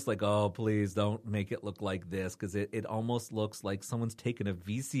 And I'm just like, oh, please don't make it look like this, because it almost looks like someone's taken a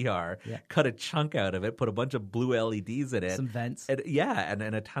VCR, cut a chunk out of it, put a bunch of blue LEDs in it, Some vents. and,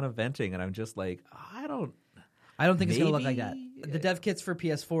 and a ton of venting. And I'm just like, I don't think it's going to look like that. maybe- The dev kits for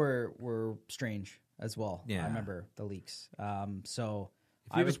PS4 were strange as well. Yeah. I remember the leaks. So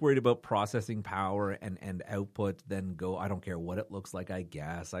If you're just worried about processing power and output, then go. I don't care what it looks like. I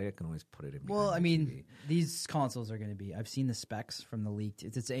guess I can always put it in. well, behind I my mean, TV. these consoles are going to be. I've seen the specs from the leaked.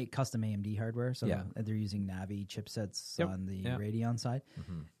 It's a custom AMD hardware, so Yeah. they're using Navi chipsets Yep. on the Yeah. Radeon side.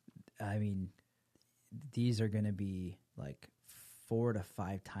 I mean, these are going to be like 4 to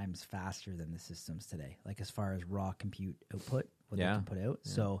 5 times faster than the systems today. Like as far as raw compute output, what they Yeah. can put out.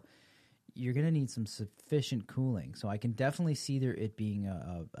 So you're going to need some sufficient cooling. So I can definitely see it being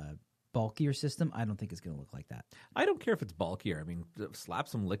a bulkier system. I don't think it's going to look like that. I don't care if it's bulkier. I mean, slap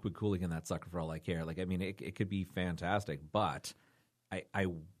some liquid cooling in that sucker for all I care. Like, I mean, it could be fantastic, but I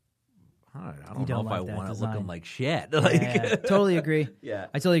don't know don't if I like that want it design. looking like shit. Yeah, totally agree. Yeah.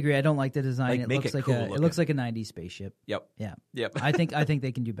 I totally agree. I don't like the design. Like, it make looks it like cool it looking. looks like a 90s spaceship. Yep. Yeah. Yep. I think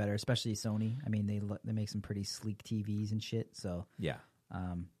they can do better, especially Sony. I mean, they make some pretty sleek TVs and shit, so Yeah.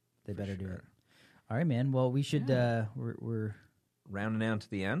 they better do it. All right, man. Well, we should we're Rounding down to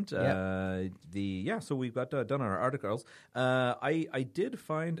the end. Yep. So we've got done our articles. I did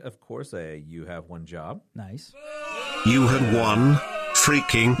find, of course, you have one job. nice. You had one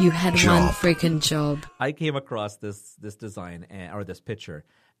freaking You had job. one freaking job. I came across this design or this picture,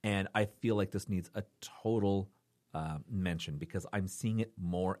 and I feel like this needs a total mention because I'm seeing it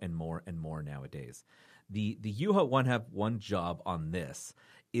more and more and more nowadays. The You Have One Job on this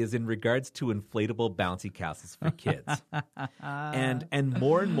is in regards to inflatable bouncy castles for kids. and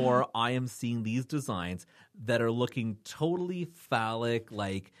more I am seeing these designs that are looking totally phallic,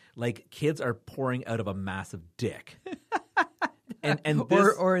 like kids are pouring out of a massive dick. and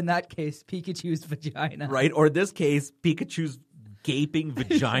this, Or in that case, Pikachu's vagina. right? Or in this case, Pikachu's gaping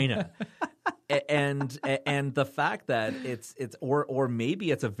vagina. And the fact that it's or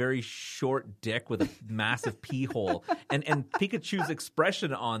maybe it's a very short dick with a massive pee hole, and Pikachu's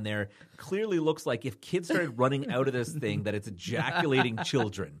expression on there clearly looks like if kids started running out of this thing that it's ejaculating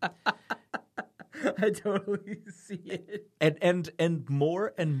children. I totally see it. And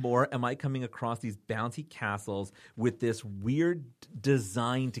more am I coming across these bouncy castles with this weird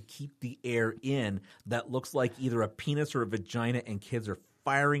design to keep the air in that looks like either a penis or a vagina, and kids are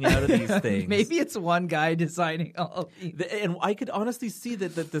firing out of these things. Maybe it's one guy designing all these. And I could honestly see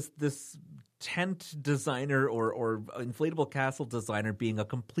that this tent designer or inflatable castle designer being a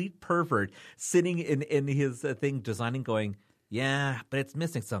complete pervert sitting in his thing designing going, yeah, but it's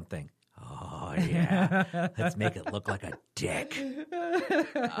missing something. Oh, yeah. Let's make it look like a dick.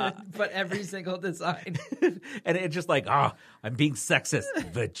 But every single design. And it's just like, I'm being sexist.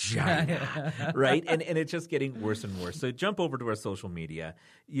 Vagina. Right? And it's just getting worse and worse. So jump over to our social media.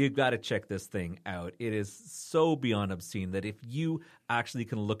 You've got to check this thing out. It is so beyond obscene that if you actually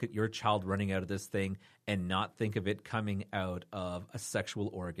can look at your child running out of this thing and not think of it coming out of a sexual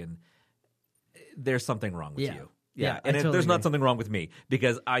organ, there's something wrong with you. Yeah, I and totally there's not agree. something wrong with me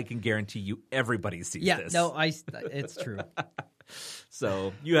because I can guarantee you everybody sees Yeah, this. no, it's true.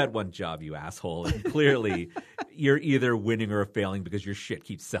 So you had one job, you asshole, and clearly you're either winning or failing because your shit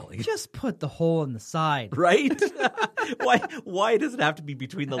keeps selling. Just put the hole in the side. Right? Why does it have to be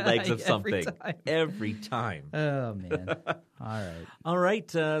between the legs of Every something? time. Every time. Oh man! All right.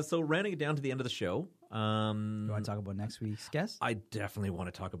 So rounding it down to the end of the show. You want to talk about next week's guest? I definitely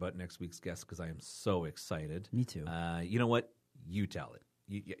want to talk about next week's guest because I am so excited. Me too. You know what? You tell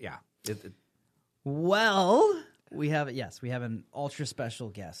it. Yeah. Well, we have an ultra special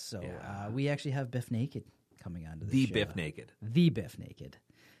guest. So we actually have Biff Naked coming onto the show. Biff Naked. The Biff Naked.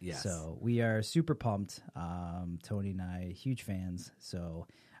 Yes. So we are super pumped. Tony and I, huge fans. So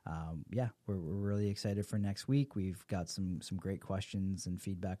we're really excited for next week. We've got some great questions and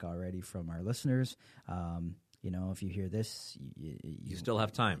feedback already from our listeners. If you hear this, you still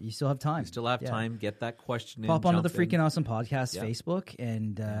have time. You still have time. You still have time. Get that question in. Pop onto the jump in. Freaking Awesome Podcast Facebook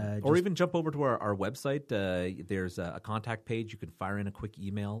and or even jump over to our website. There's a contact page. You can fire in a quick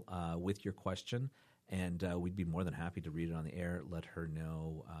email with your question, and we'd be more than happy to read it on the air. Let her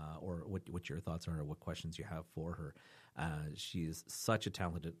know or what your thoughts are or what questions you have for her. She is such a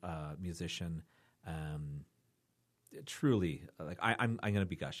talented musician. Truly, like I'm going to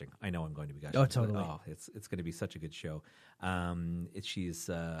be gushing. I know I'm going to be gushing. Oh, totally. It's going to be such a good show. She's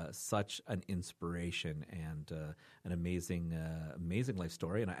such an inspiration and an amazing life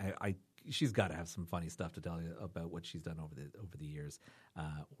story. And she's got to have some funny stuff to tell you about what she's done over the years,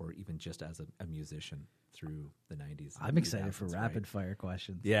 or even just as a musician through the 90s. I'm excited for rapid fire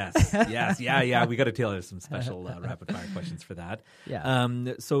questions. Yes. Yeah. We got to tailor some special rapid fire questions for that. Yeah.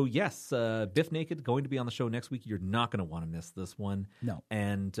 So yes, Biff Naked going to be on the show next week. You're not going to want to miss this one. No.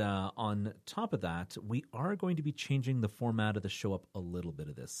 And on top of that, we are going to be changing the format of the show up a little bit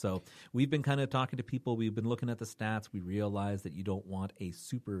of this. So we've been kind of talking to people. We've been looking at the stats. We realize that you don't want a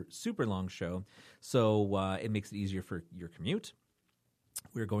super, super long show. So it makes it easier for your commute.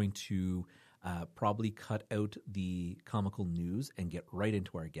 We're going to probably cut out the comical news and get right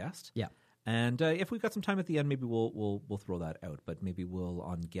into our guest. Yeah. And if we've got some time at the end, maybe we'll throw that out. But maybe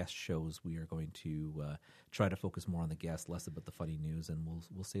on guest shows we are going to try to focus more on the guest, less about the funny news, and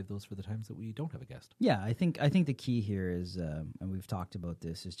we'll save those for the times that we don't have a guest. Yeah, I think the key here is, and we've talked about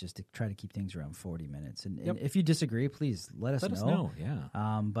this, is just to try to keep things around 40 minutes. And if you disagree, please let us know.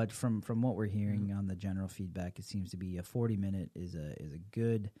 Yeah. But from what we're hearing on the general feedback, it seems to be a 40-minute is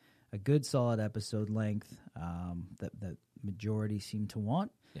a good solid episode length that majority seem to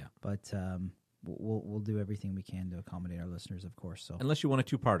want. Yeah. But we'll do everything we can to accommodate our listeners, of course. So unless you want a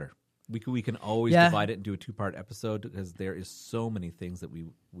two-parter, we can always divide it and do a two-part episode because there is so many things that we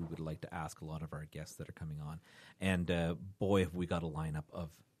would like to ask a lot of our guests that are coming on. And boy, have we got a lineup of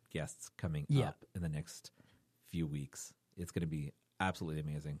guests coming up in the next few weeks. It's going to be absolutely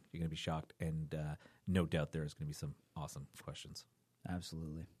amazing. You're going to be shocked, and no doubt there is going to be some awesome questions.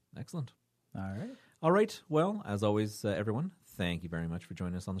 Absolutely. Excellent. All right. Well, as always, everyone, thank you very much for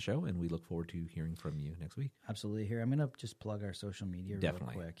joining us on the show, and we look forward to hearing from you next week. Absolutely. Here, I'm going to just plug our social media real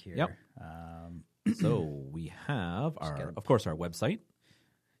quick here. Yep. So we have our website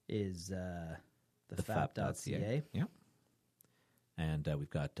is thefap.ca. Yeah. And we've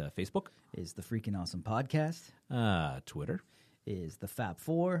got Facebook. Is the Freaking Awesome Podcast. Twitter. Is the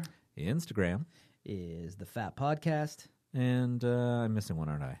FAP4. Instagram. Is the FAP Podcast. And I'm missing one,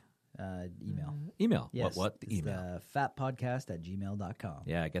 aren't I? Email. Yes, what? It's Email. the fappodcast@gmail.com.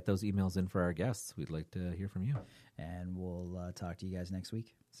 Yeah, get those emails in for our guests. We'd like to hear from you. And we'll talk to you guys next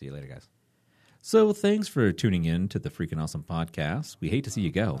week. See you later, guys. So thanks for tuning in to the Freaking Awesome Podcast. We hate to see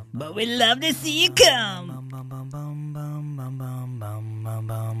you go, but we love to see you come.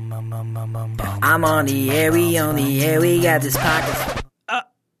 I'm on the air, we on the air, we got this podcast.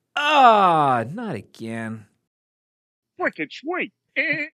 not again. Wicked sweet.